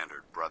the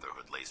standard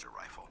Brotherhood laser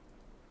rifle.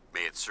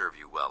 May it serve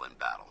you well in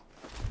battle.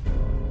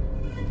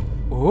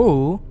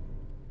 Ooh.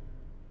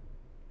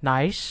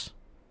 Nice.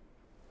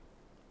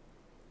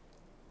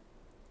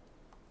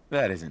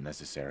 That isn't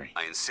necessary.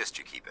 I insist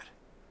you keep it.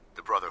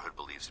 The Brotherhood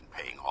believes in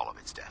paying all of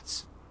its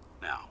debts.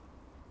 Now,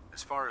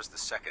 as far as the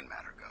second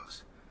matter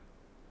goes,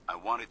 I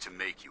wanted to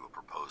make you a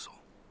proposal.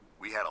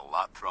 We had a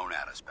lot thrown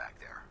at us back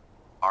there.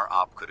 Our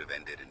op could have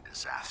ended in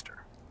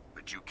disaster,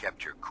 but you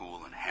kept your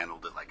cool and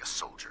handled it like a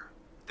soldier.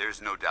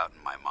 There's no doubt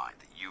in my mind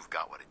that you've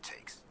got what it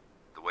takes.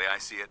 The way I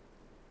see it,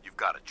 you've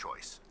got a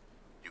choice.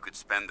 You could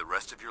spend the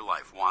rest of your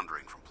life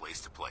wandering from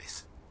place to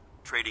place,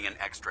 trading an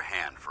extra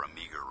hand for a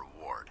meager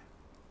reward.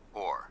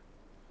 Or,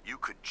 you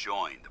could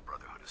join the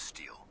Brotherhood of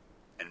Steel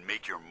and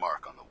make your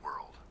mark on the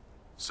world.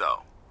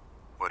 So,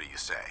 what do you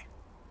say?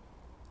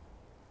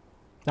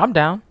 I'm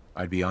down.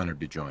 I'd be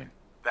honored to join.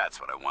 That's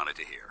what I wanted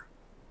to hear.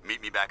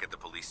 Meet me back at the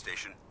police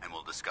station and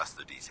we'll discuss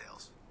the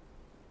details.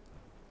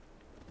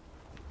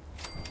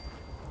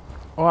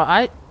 Well,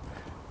 I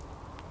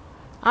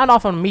don't know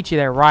if I'm gonna meet you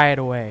there right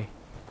away.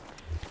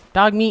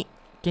 Dog meat,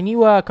 can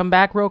you come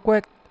back real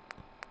quick?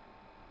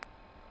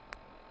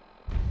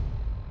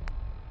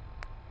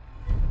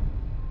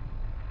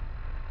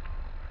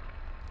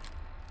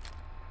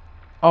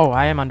 Oh,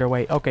 I am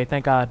underweight. Okay,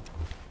 thank God.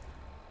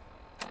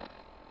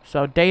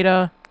 So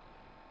data.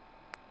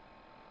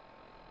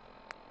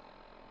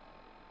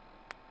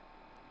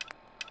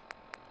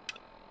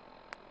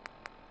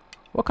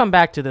 We'll come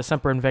back to the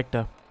Semper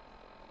Invicta.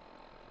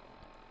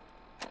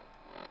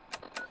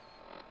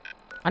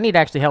 I need to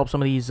actually help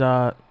some of these,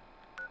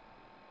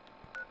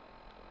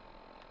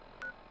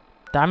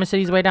 Diamond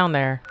City's way down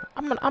there.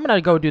 I'm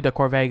gonna go do the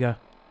Corvega.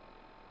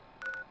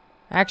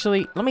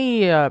 Actually, let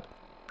me,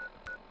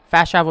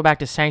 fast travel back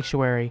to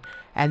Sanctuary,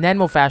 and then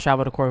we'll fast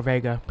travel to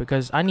Corvega,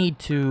 because I need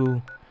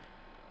to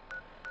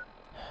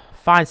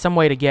find some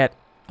way to get,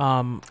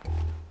 some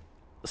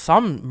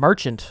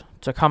merchant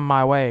to come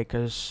my way,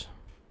 because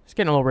it's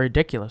getting a little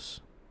ridiculous.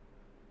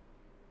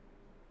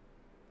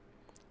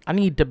 I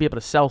need to be able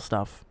to sell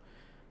stuff.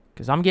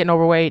 Because I'm getting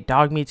overweight.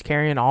 Dog meat's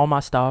carrying all my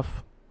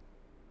stuff.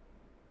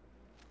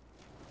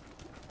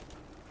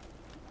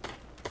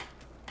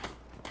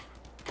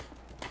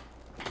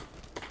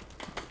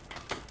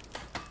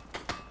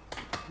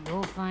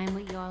 You'll find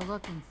what you're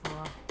looking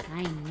for.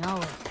 I know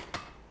it.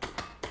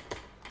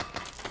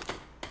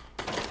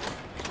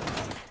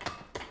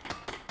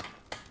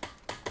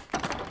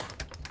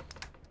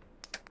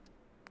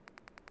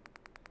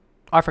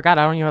 Oh, I forgot.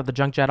 I don't even have the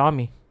junk jet on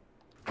me.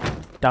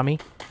 Dummy.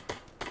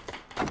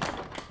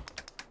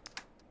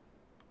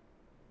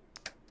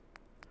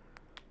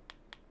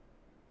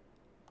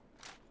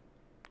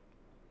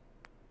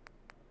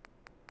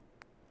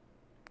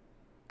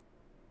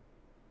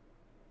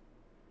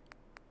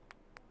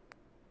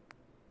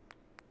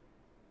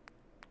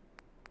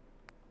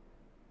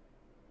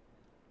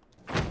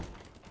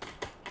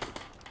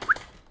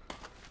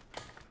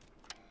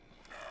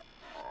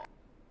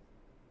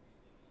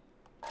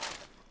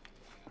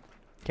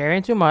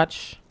 Carrying too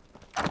much.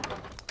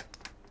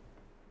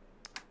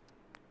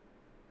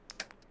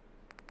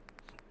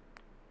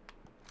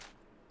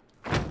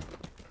 I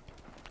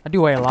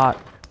do weigh a lot.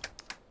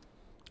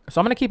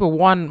 So I'm gonna keep a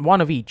one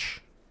of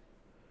each.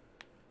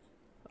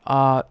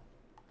 Put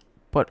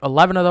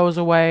 11 of those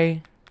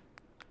away.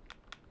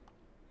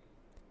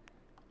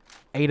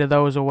 8 of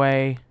those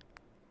away.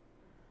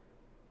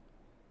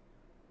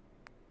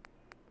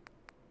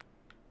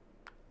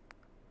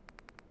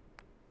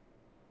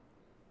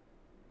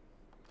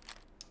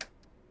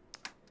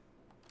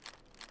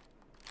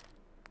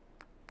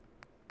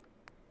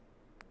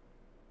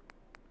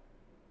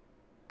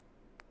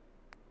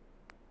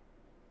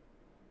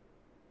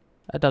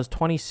 That does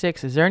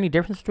 26. Is there any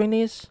difference between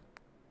these?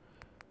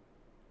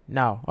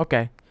 No.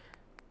 Okay.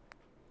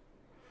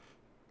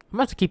 I'm going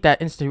to have to keep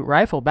that instant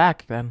rifle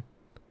back then.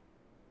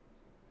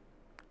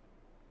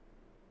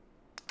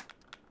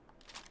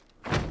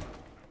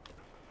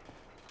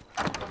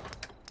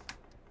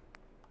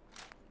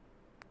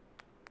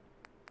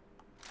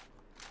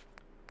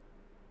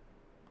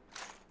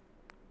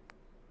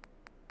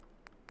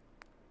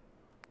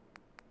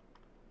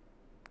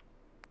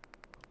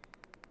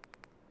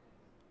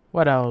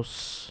 What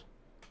else?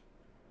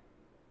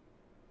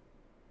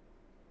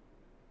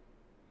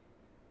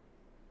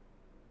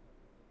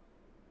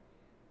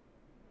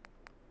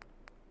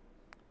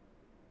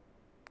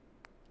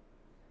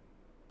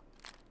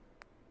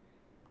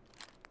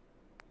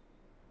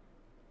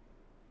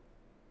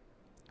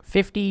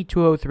 $50,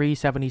 $203,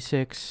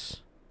 $76.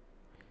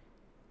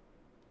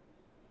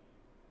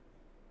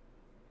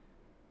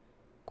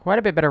 Quite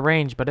a bit better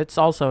range, but it's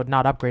also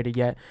not upgraded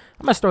yet.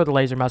 I'm going to store the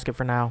laser musket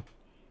for now.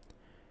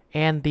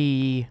 And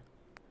the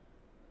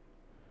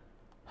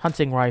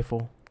hunting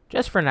rifle.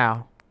 Just for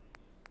now.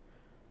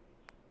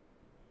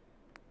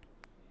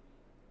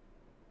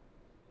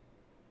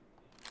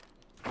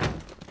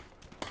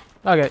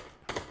 Okay.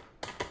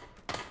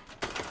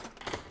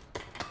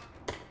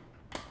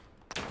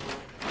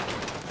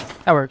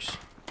 That works.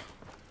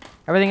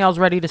 Everything else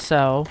ready to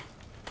sell.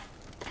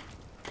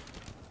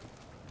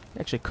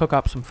 Actually cook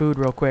up some food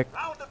real quick.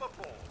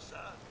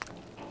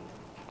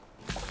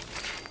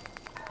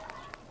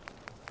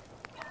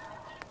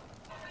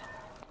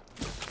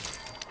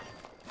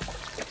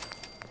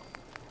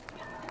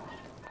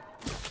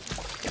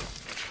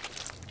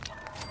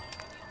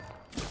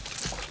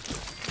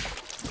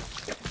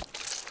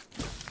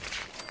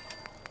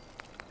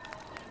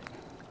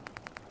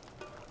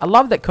 I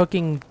love that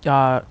cooking,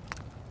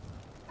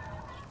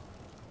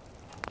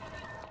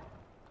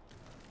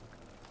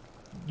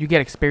 you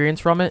get experience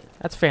from it.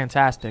 That's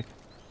fantastic.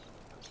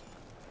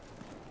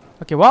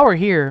 Okay, while we're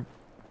here,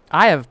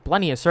 I have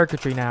plenty of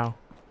circuitry now.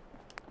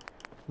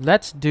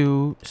 Let's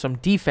do some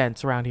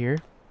defense around here.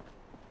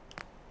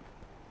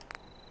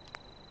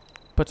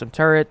 Put some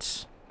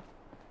turrets.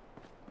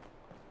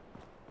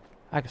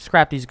 I can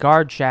scrap these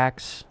guard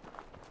shacks.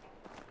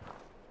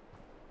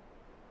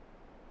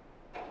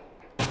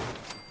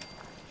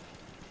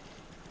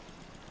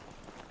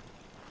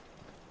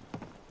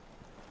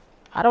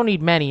 I don't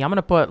need many. I'm going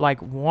to put like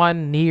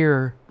one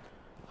near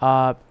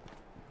the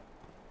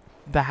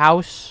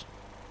house.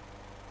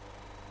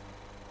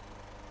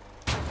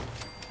 And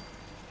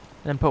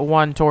then put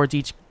one towards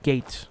each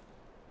gate.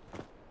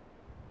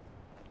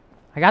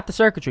 I got the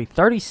circuitry.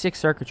 36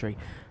 circuitry.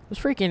 Those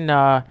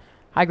freaking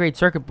high-grade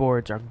circuit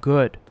boards are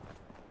good.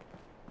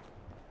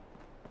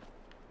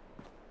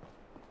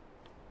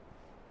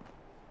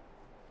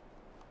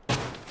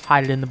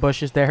 Hide it in the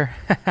bushes there.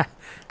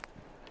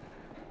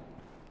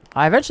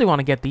 I eventually want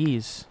to get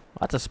these.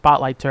 That's a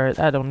spotlight turret.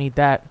 I don't need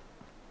that.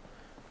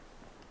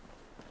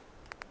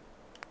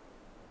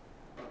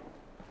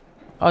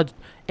 Oh,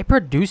 it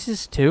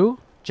produces two?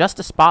 Just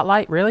a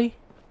spotlight? Really?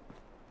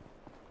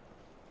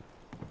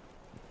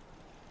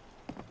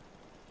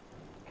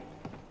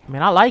 I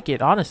mean, I like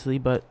it, honestly,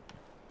 but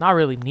not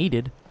really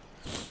needed.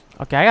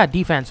 Okay, I got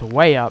defense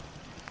way up.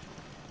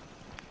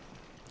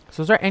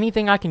 So is there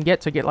anything I can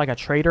get to get like a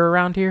trader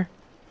around here?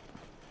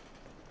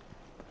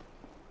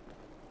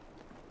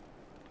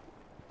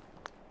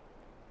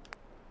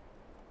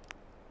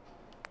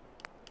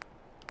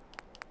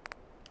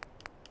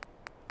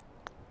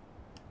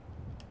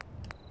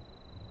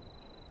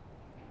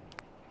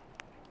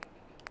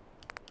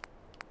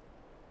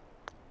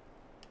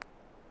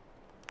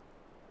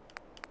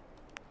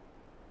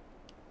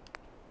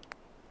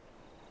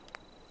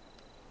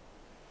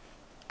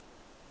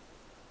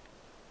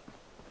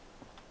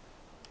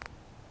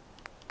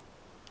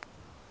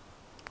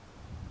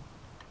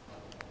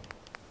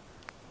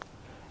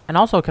 And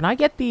also, can I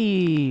get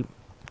the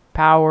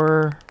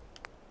power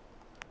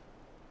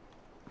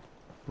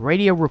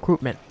radio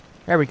recruitment?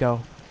 There we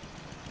go.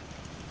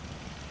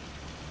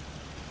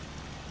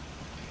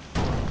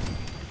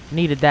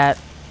 Needed that.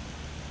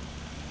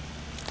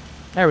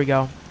 There we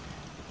go.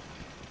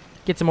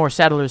 Get some more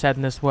settlers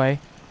heading this way.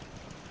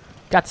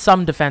 Got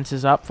some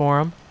defenses up for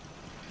them.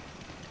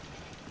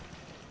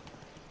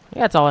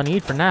 Yeah, that's all I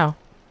need for now.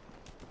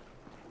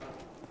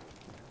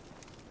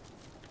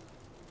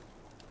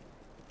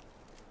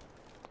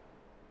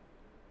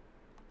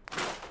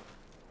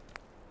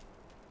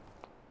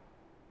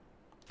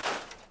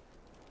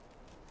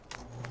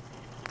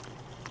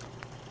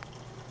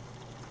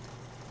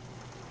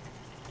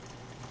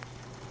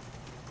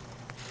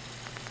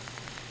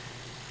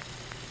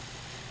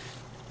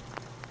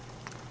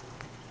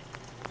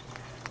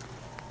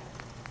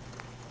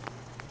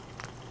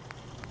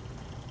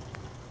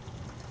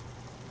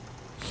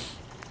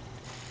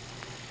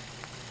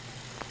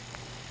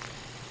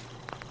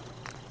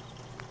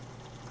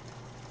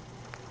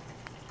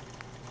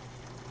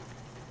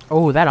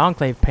 Oh, that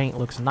Enclave paint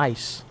looks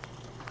nice.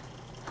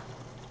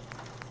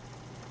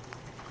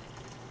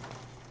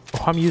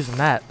 Oh, I'm using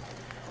that.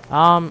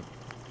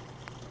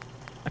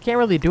 I can't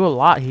really do a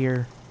lot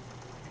here.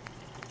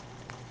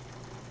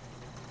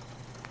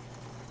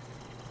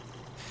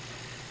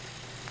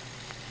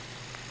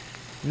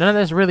 None of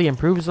this really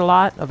improves a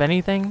lot of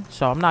anything,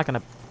 so I'm not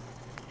gonna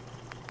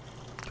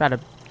try to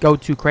go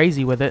too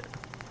crazy with it.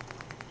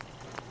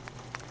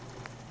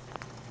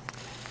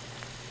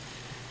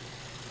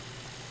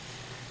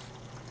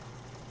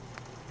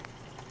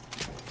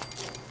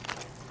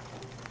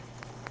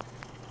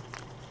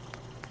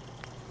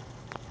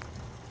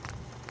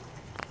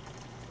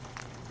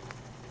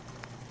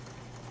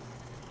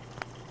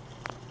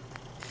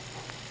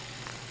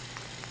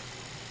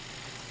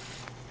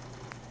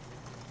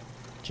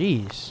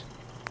 Jeez.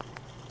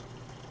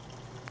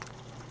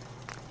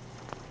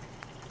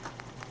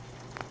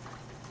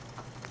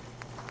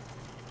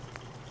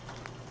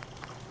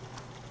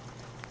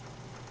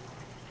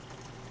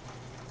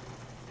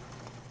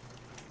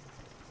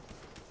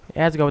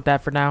 Yeah, let's go with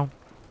that for now.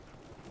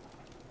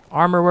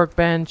 Armor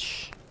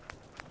workbench.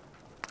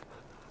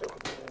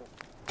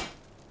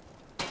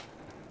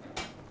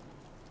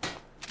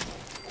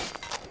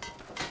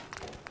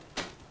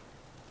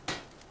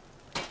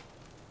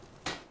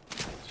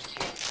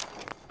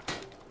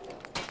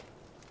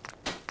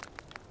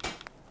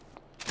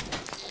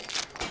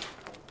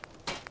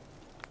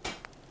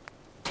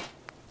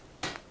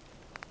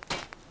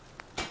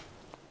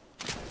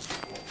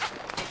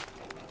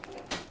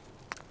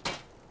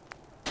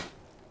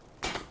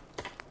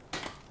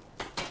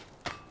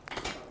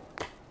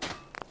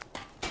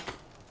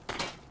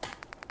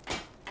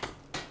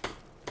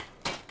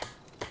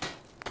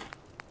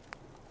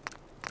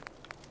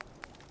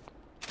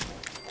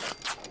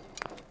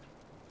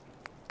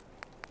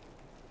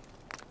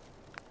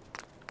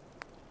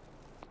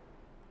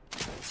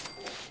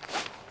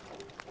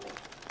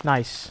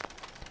 Nice.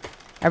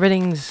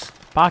 Everything's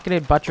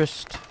pocketed,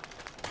 buttressed. Is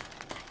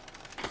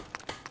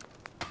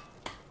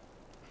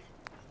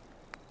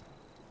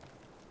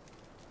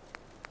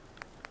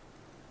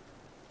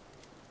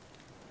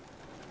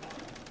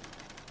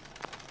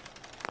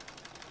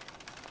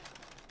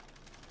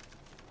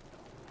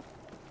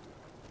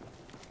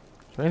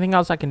there anything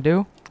else I can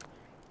do?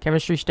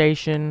 Chemistry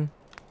station.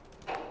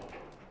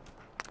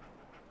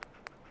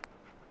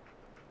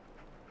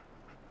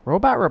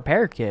 Robot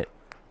repair kit.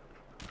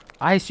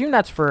 I assume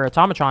that's for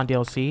Automatron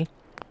DLC.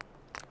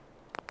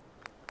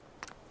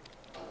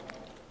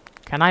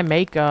 Can I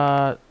make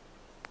a...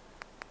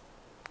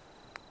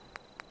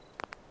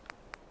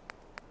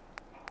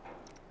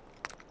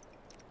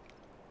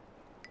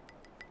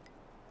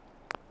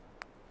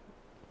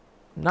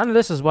 None of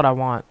this is what I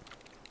want.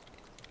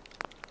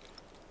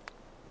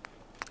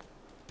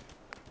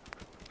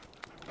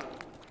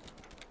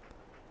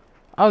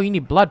 Oh, you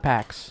need blood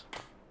packs.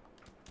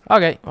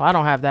 Okay, well, I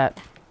don't have that.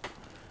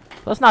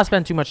 Let's not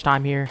spend too much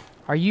time here.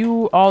 Are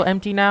you all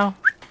empty now?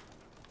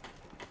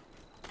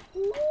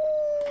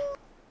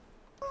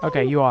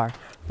 Okay, you are.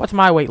 What's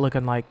my weight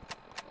looking like?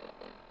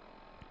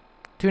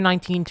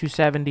 219,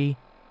 270.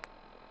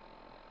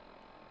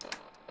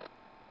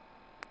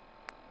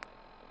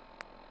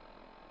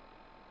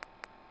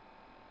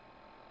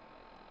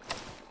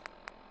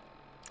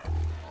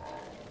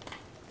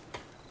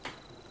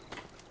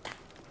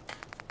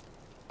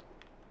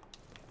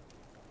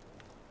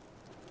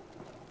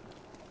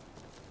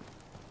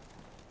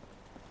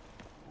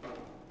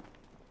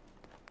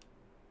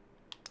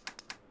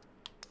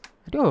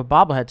 I do have a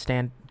bobblehead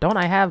stand. Don't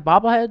I have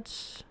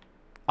bobbleheads?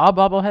 A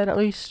bobblehead at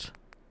least.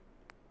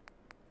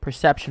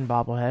 Perception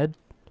bobblehead.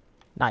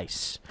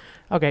 Nice.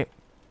 Okay.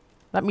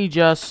 Let me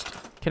just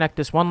connect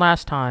this one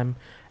last time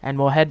and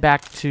we'll head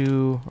back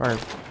to our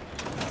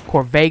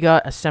Corvega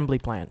assembly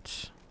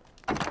plant.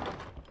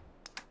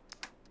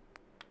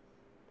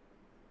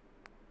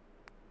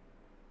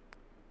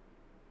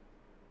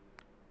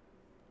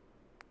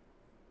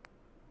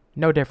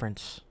 No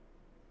difference.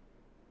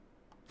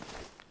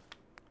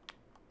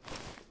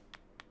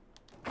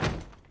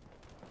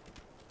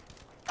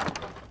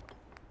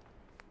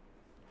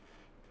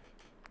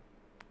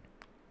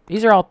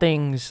 These are all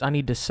things I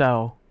need to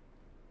sell.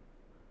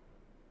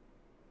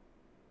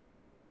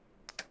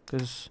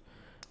 Because...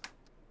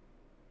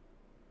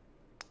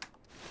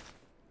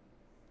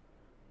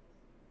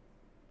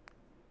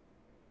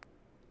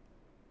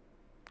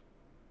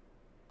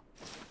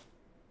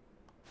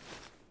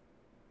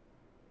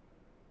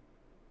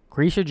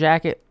 Greaser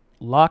jacket,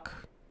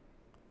 luck.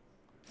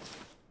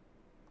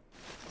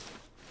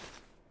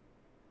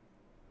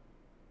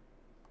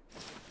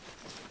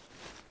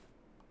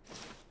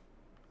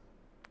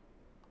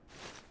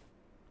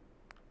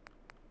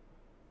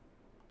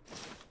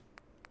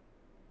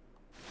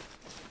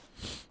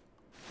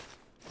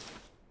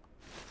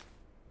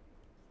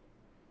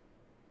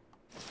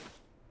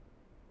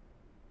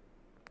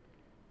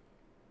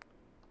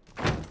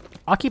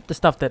 I'll keep the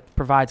stuff that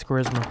provides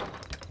charisma.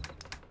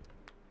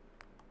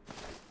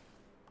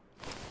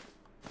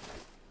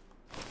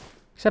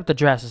 Except the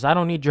dresses. I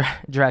don't need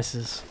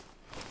dresses.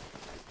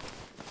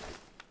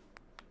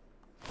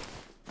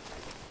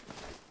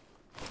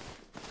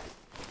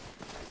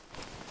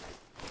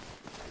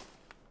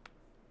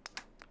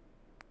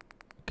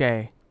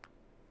 Okay.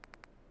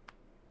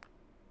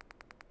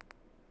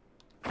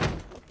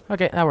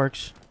 Okay, that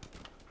works.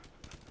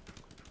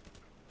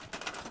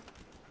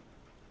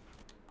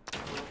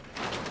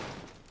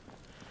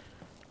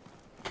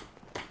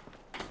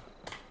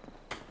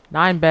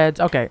 Nine beds.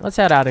 Okay, let's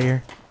head out of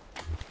here.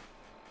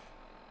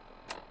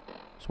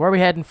 So where are we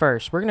heading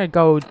first? We're gonna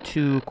go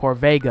to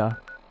Corvega.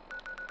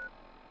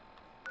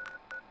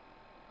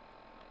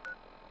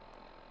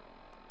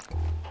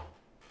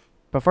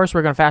 But first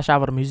we're gonna fast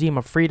travel to Museum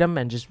of Freedom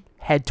and just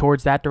head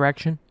towards that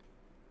direction.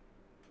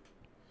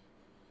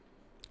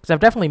 Because I've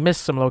definitely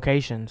missed some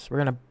locations. We're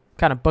gonna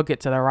kind of book it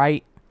to the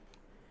right.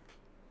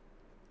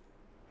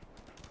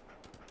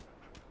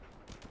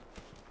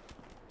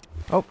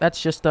 Oh, that's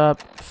just a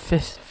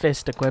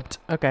fist equipped.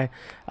 Okay.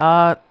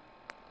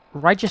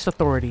 Righteous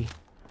Authority.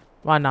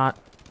 Why not?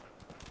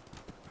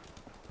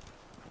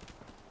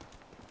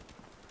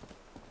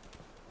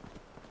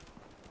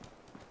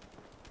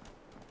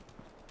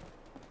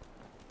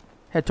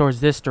 Head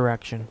towards this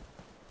direction.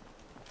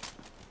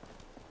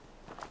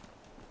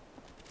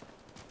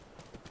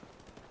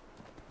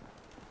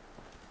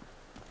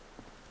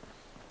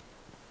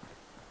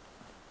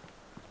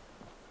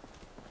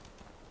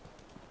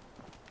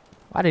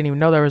 I didn't even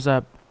know there was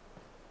a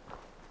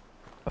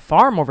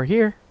farm over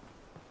here.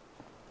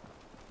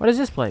 What is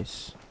this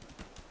place?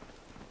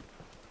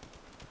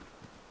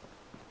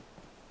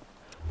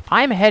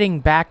 I'm heading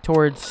back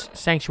towards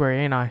Sanctuary,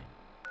 ain't I?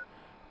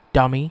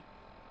 Dummy.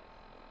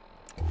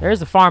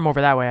 There's the farm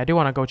over that way. I do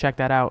want to go check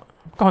that out.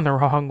 I'm going the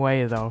wrong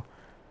way, though.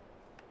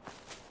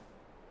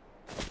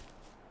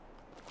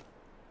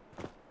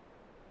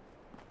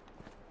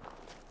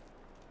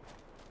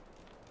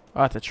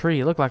 Oh, it's a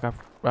tree. It looked like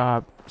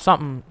a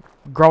something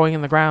growing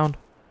in the ground.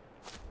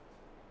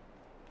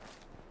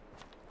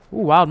 Ooh,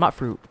 wild nut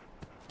fruit.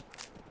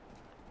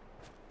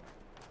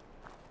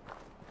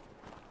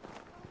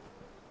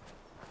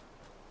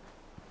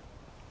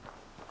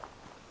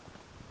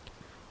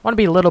 Want to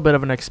be a little bit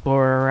of an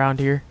explorer around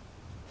here.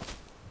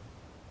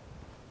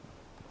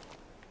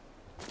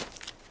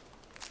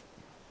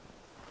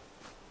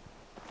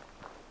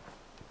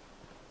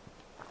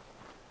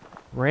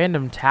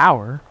 Random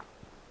tower.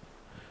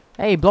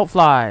 Hey,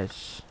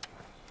 bloatflies.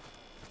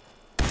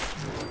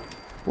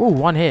 Ooh,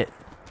 one hit.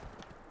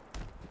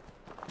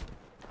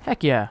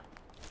 Heck yeah.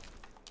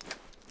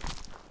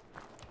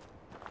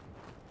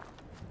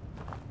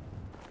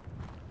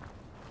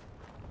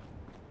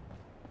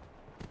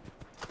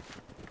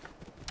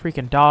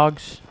 Freaking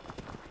dogs.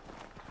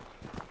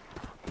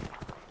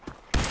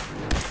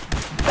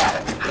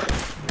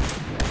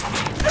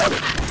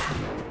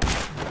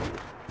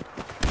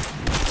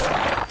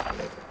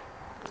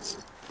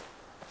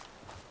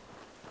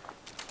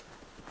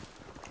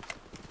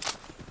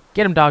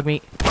 Get him, dog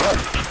meat.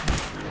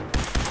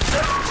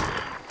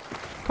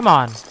 Come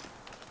on.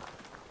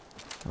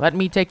 Let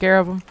me take care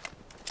of him.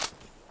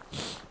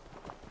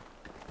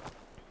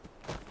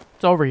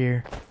 It's over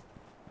here.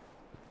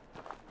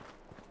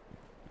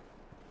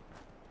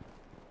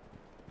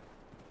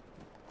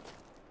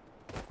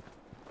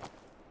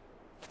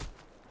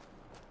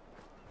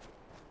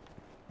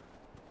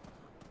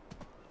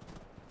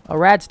 A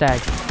rad stag.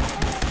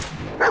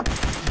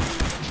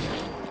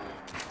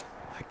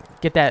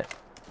 Get that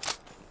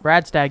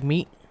rad stag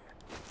meat.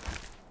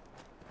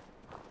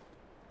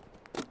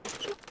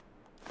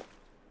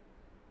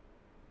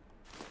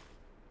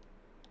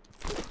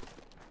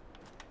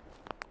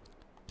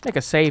 Make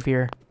a save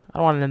here. I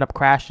don't want to end up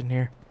crashing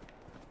here.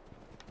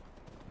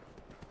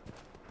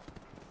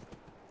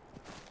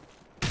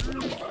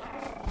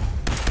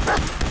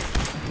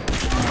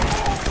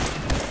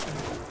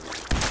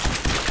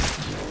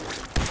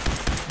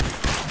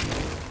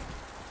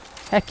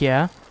 Heck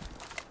yeah.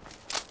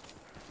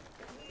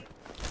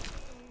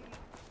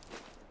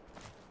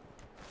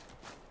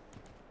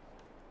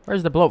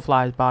 Where's the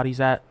bloatfly's bodies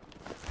at?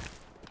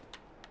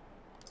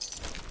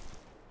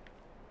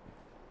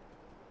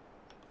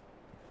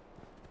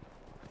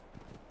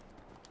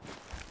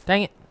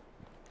 Dang it.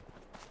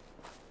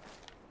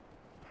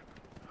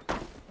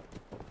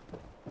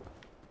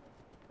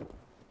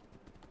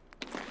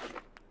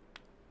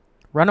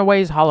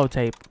 Runaways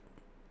holotape.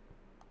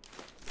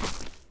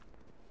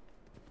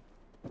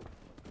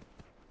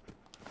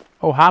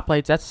 Oh, hot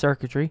plates, that's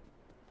circuitry.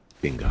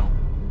 Bingo.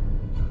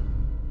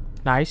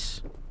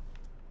 Nice.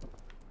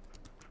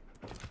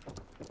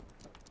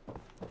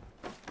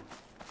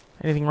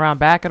 Anything around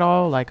back at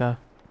all? Like a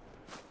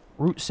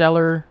root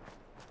cellar?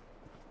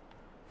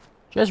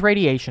 Just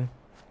radiation.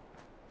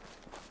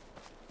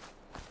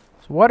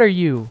 So what are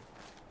you?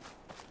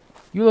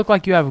 You look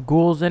like you have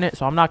ghouls in it,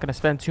 so I'm not going to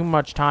spend too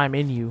much time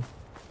in you.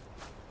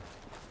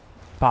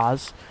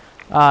 Pause.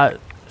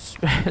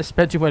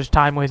 Spend too much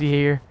time with you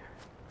here.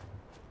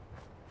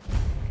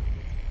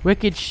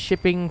 Wicked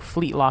shipping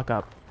fleet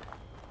lockup.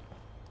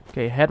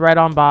 Okay, head right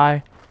on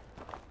by.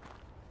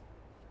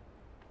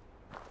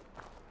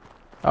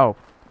 Oh.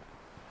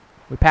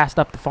 We passed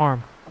up the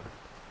farm.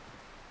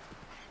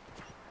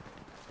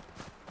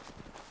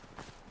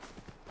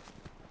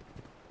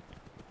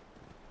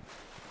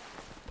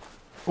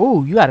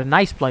 Ooh, you got a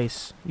nice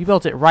place. You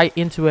built it right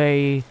into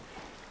a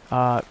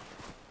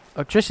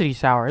electricity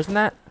tower, isn't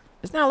that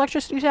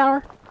electricity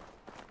tower?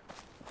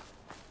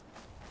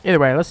 Either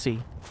way, let's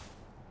see.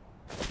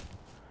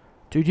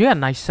 Dude, you got a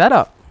nice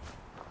setup.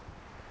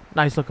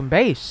 Nice looking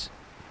base.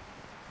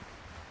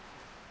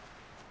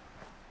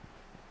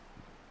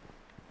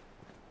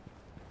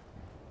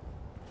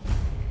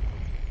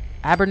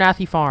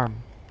 Abernathy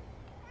Farm.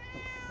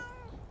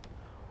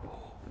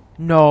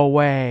 No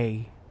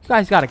way. You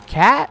guys got a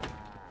cat?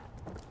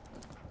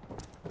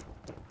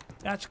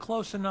 That's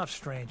close enough,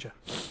 stranger.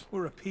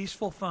 We're a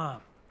peaceful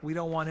farm. We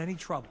don't want any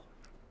trouble.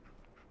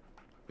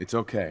 It's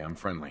okay, I'm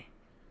friendly.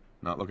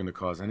 Not looking to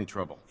cause any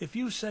trouble. If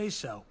you say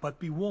so, but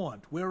be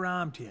warned, we're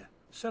armed here,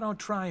 so don't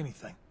try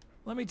anything.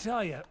 Let me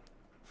tell you,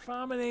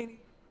 farming ain't...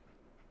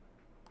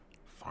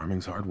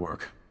 Farming's hard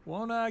work.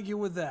 Won't argue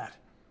with that.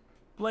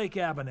 Blake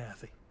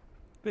Abernathy.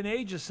 Been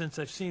ages since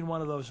I've seen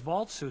one of those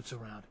vault suits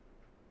around.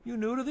 You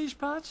new to these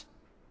parts?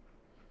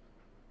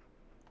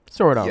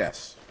 Sort of.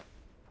 Yes.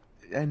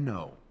 And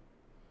no.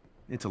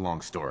 It's a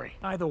long story.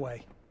 Either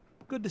way,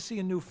 good to see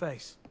a new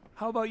face.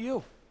 How about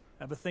you?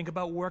 Ever think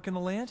about working the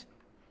land?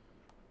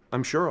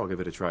 I'm sure I'll give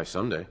it a try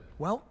someday.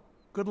 Well,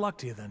 good luck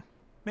to you then.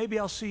 Maybe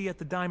I'll see you at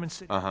the Diamond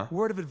City.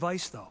 Word of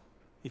advice, though.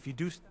 If you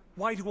do...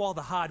 Why do all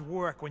the hard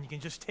work when you can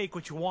just take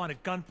what you want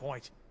at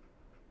gunpoint?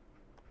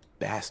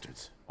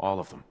 Bastards. All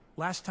of them.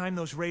 Last time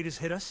those raiders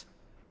hit us,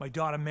 my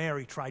daughter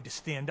Mary tried to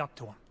stand up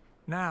to them.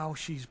 Now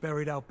she's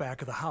buried out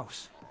back of the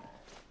house.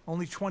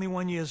 Only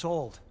 21 years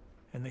old,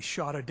 and they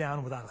shot her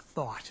down without a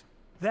thought.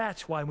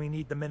 That's why we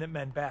need the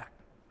Minutemen back.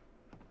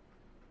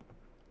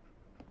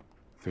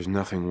 There's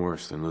nothing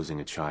worse than losing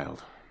a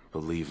child.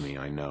 Believe me,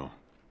 I know.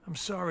 I'm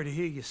sorry to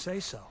hear you say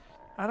so.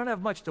 I don't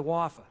have much to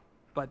offer,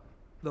 but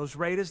those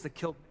raiders that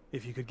killed...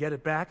 If you could get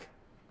it back...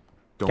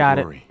 Don't Got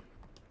it. worry.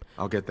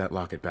 I'll get that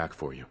locket back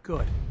for you.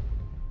 Good.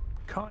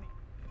 Connie...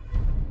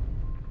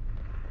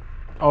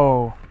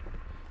 Oh.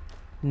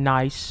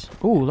 Nice.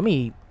 Ooh, let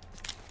me...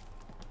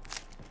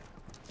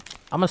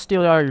 I'm gonna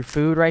steal all your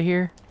food right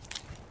here.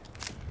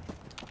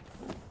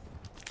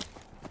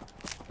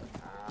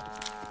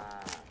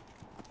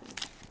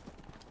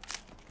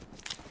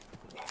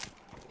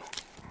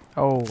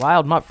 Oh,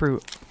 wild mutt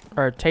fruit.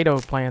 Or potato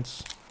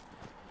plants.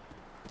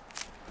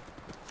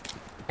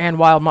 And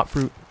wild mutt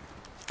fruit.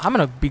 I'm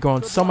gonna be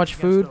growing Good so luck much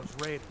against food.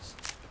 those raiders.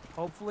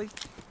 Hopefully,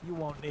 you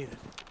won't need it.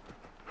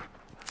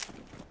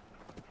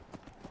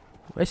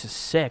 This is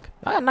sick.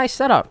 I got a nice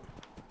setup.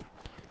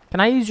 Can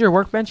I use your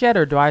workbench yet,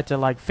 or do I have to,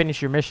 like,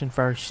 finish your mission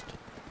first?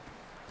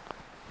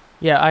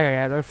 Yeah,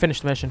 I'll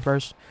finish the mission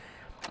first.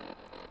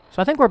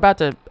 So I think we're about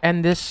to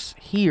end this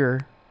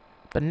here.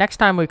 But next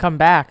time we come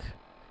back,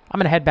 I'm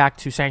going to head back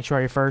to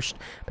Sanctuary first.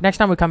 But next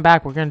time we come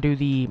back, we're going to do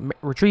the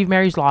Retrieve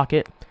Mary's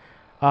Locket,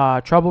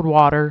 Troubled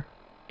Water,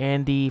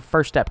 and the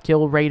first step,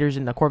 kill raiders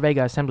in the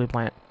Corvega assembly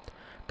plant.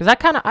 Because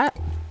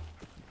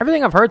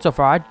everything I've heard so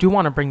far, I do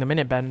want to bring the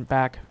Minutemen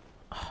back.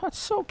 Oh, that's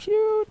so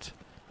cute.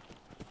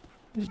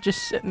 He's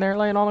just sitting there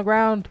laying on the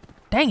ground.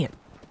 Dang it.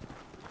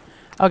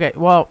 Okay,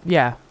 well,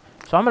 yeah.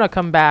 So I'm going to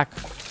come back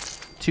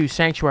to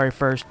Sanctuary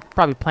first.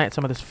 Probably plant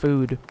some of this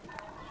food.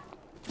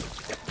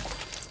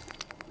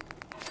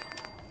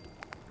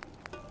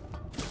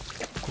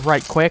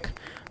 Right quick.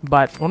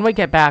 But when we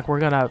get back, we're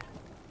going to...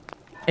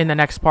 In the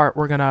next part,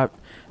 we're going to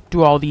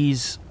do all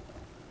these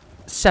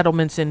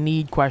settlements in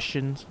need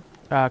quests.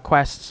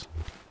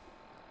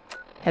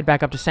 Head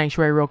back up to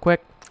Sanctuary real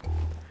quick.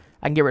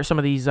 I can get rid of some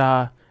of these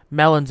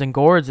melons and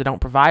gourds that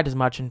don't provide as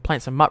much and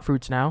plant some mutt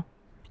fruits now.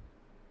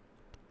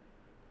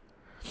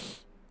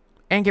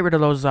 And get rid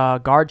of those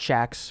guard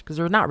shacks because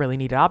they're not really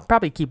needed. I'll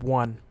probably keep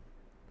one.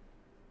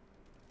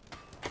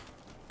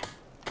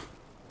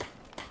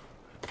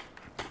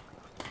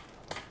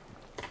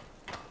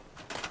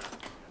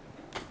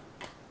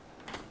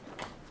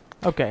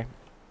 Okay.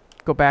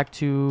 Go back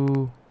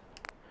to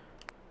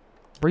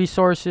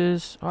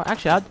resources. Oh,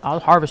 actually, I'll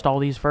harvest all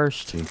these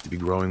first. Seems to be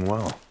growing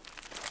well.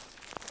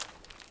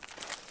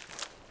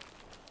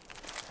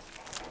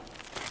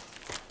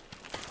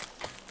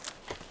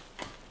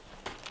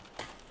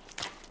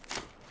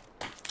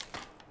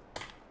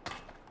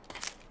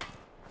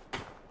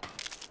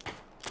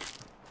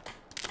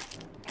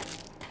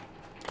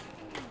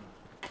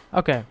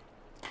 Okay.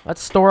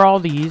 Let's store all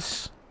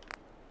these.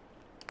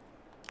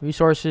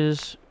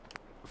 Resources.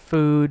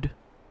 Food.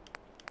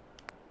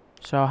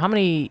 So how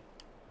many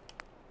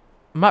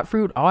mutt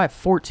fruit? Oh, I have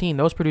 14.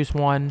 Those produce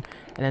 1.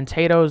 And then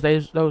potatoes,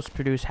 those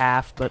produce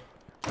half, but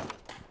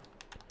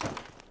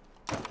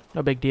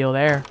no big deal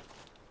there.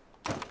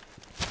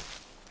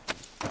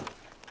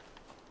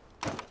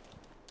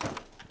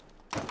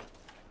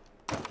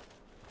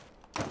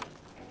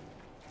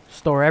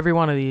 Store every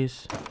one of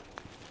these.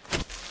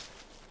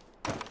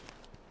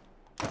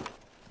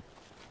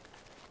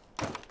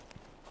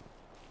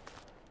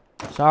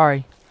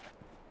 Sorry.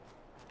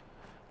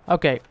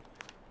 Okay.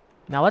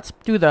 Now let's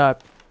do the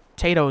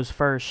potatoes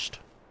first.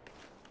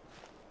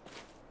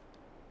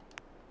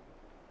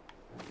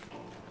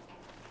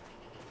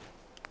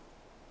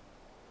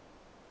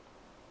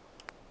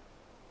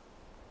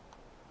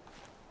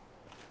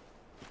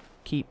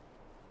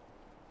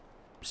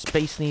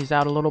 spacing these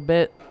out a little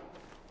bit.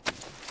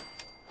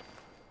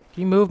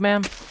 Can you move,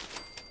 ma'am?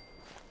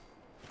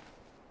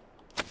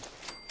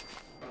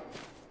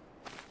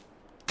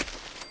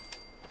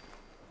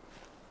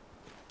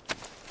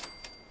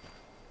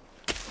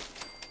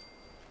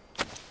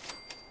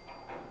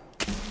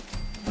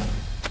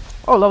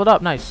 Oh, leveled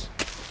up. Nice.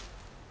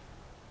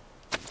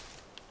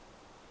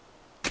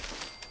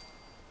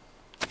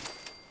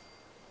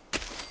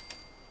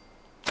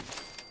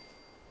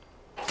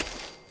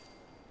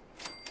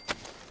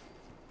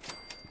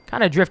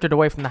 Kind of drifted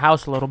away from the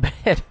house a little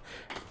bit.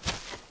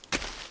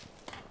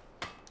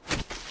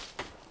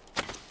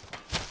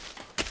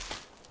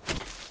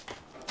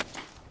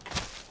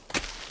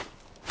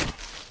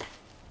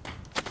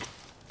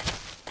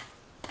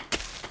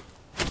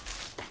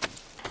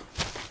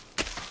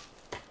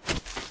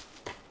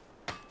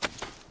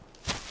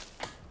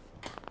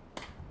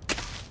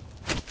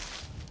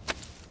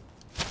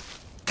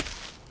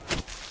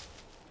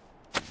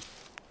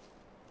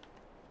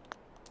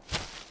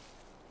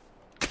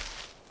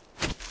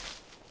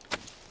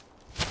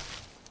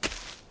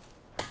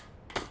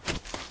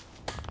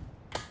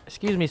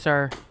 Excuse me,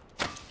 sir.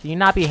 Can you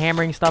not be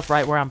hammering stuff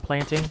right where I'm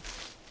planting?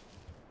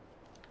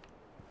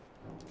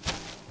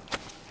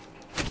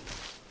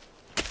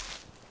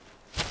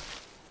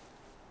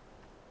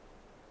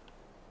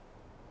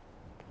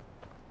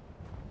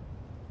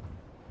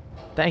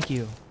 Thank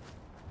you.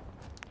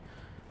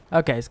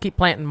 Okay, let's keep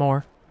planting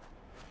more.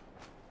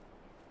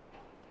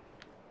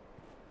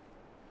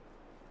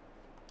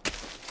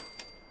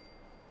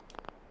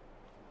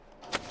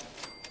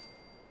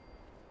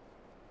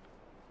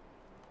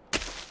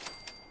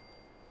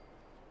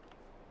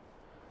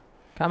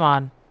 Come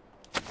on.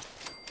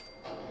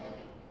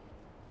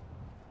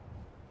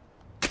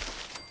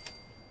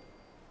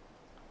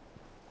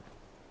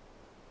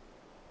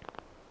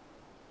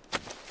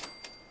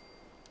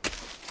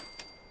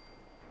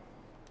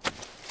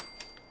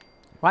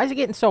 Why is it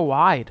getting so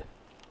wide?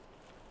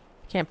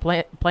 Can't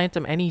plant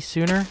them any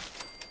sooner.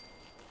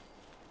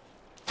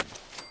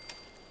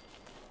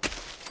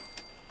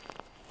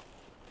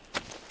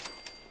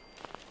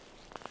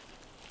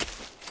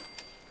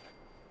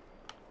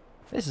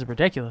 This is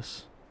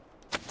ridiculous.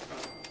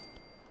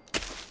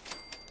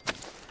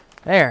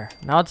 There.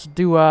 Now let's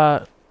do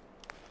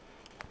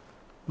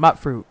mutt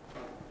fruit.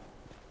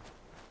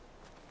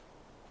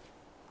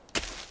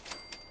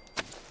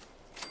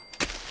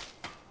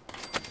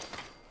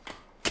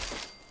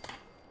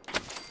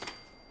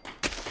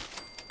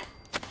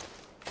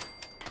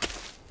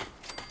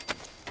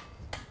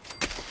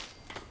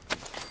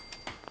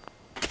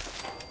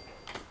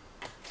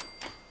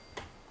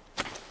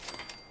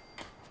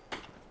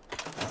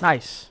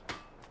 Nice.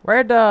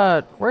 Where'd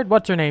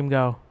what's her name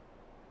go?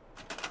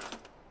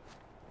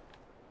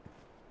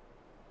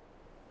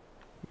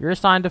 You're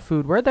assigned to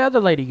food. Where'd the other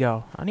lady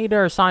go? I need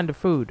her assigned to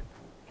food.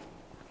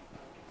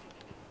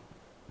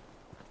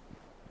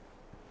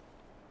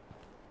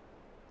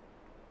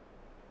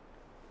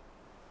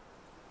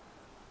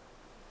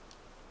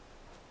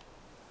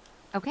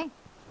 Okay.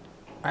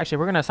 Actually,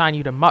 we're gonna assign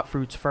you to mutt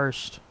fruits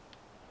first.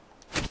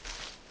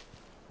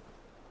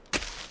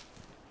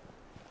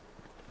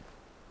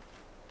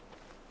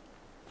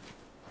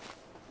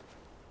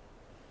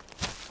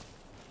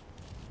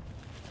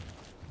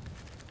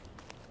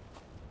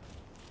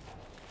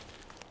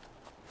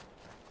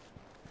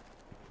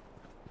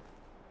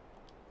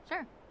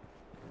 Sure.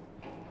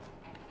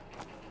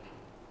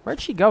 Where'd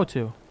she go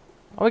to?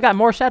 Oh, we got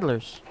more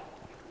settlers.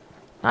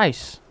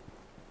 Nice.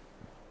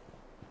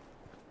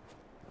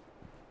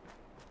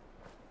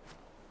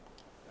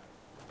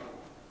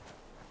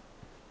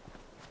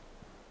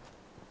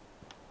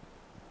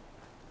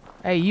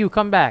 Hey, you,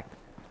 come back.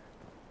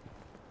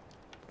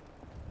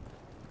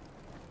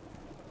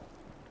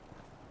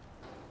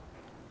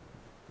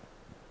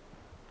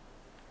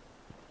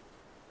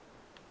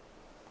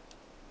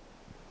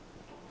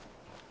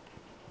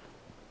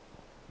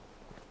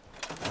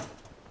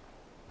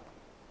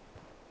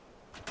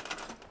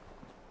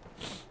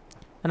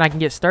 And I can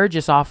get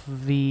Sturgis off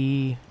of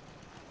the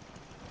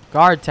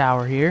guard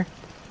tower here.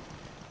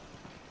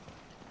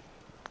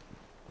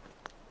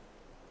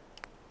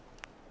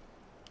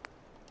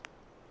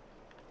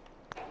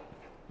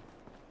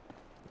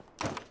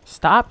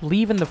 Stop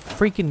leaving the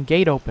freaking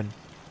gate open.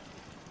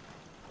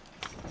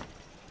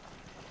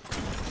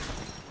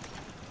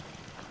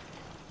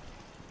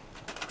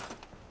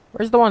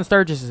 Where's the one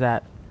Sturgis is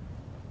at?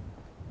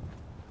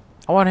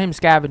 I want him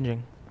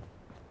scavenging.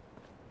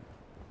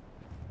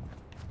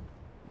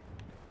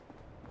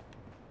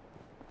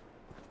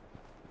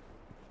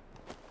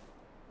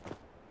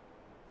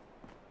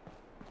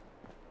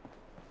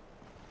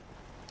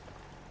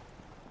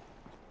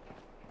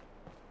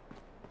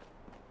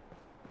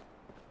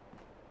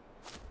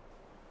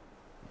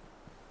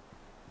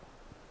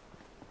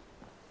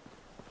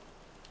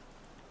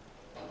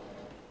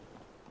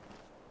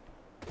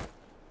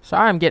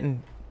 Sorry I'm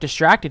getting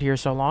distracted here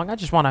so long. I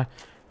just want to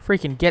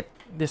freaking get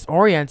this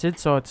oriented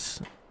so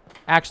it's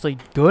actually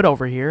good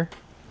over here.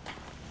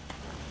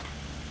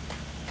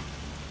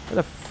 Where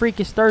the freak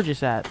is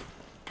Sturgis at?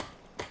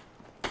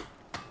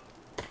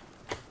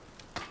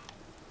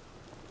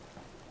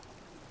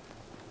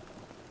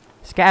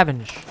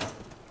 Scavenge.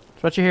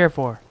 That's what you're here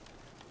for.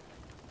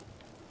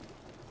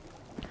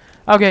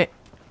 Okay.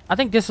 I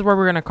think this is where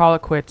we're going to call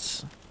it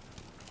quits.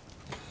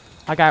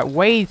 I got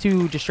way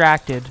too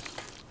distracted.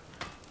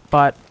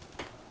 But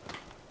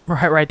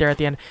right there at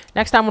the end.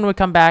 Next time when we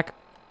come back,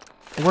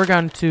 we're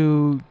going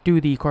to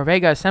do the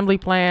Corvega assembly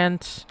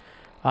plant.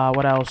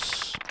 What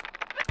else?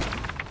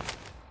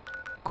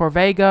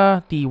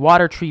 Corvega, the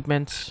water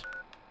treatment.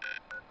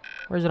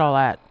 Where's it all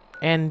at?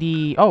 And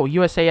the, oh,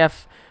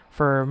 USAF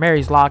for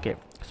Mary's locket.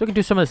 So we can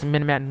do some of this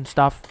Minutemen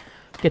stuff.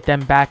 Get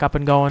them back up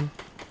and going.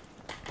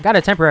 Got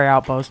a temporary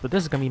outpost, but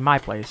this is going to be my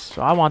place.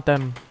 So I want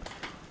them...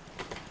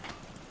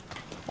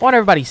 I want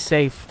everybody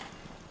safe.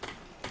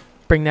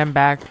 Bring them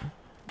back.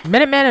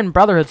 Minutemen and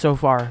Brotherhood so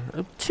far.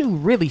 Two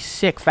really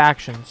sick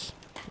factions.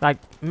 Like,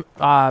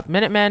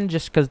 Minutemen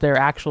just because they're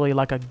actually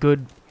like a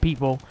good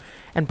people.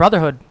 And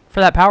Brotherhood for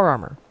that power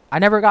armor. I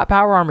never got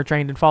power armor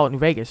trained in Fallout New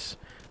Vegas.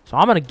 So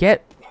I'm going to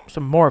get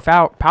some more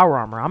power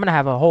armor. I'm going to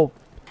have a whole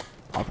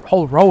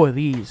row of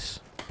these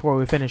before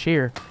we finish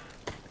here.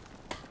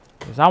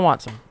 Because I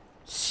want some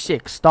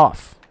sick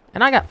stuff.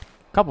 And I got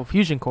a couple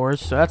fusion cores,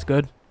 so that's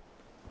good.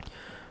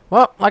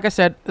 Well, like I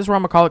said, this is where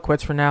I'm going to call it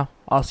quits for now.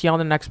 I'll see you on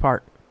the next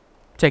part.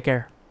 Take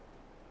care.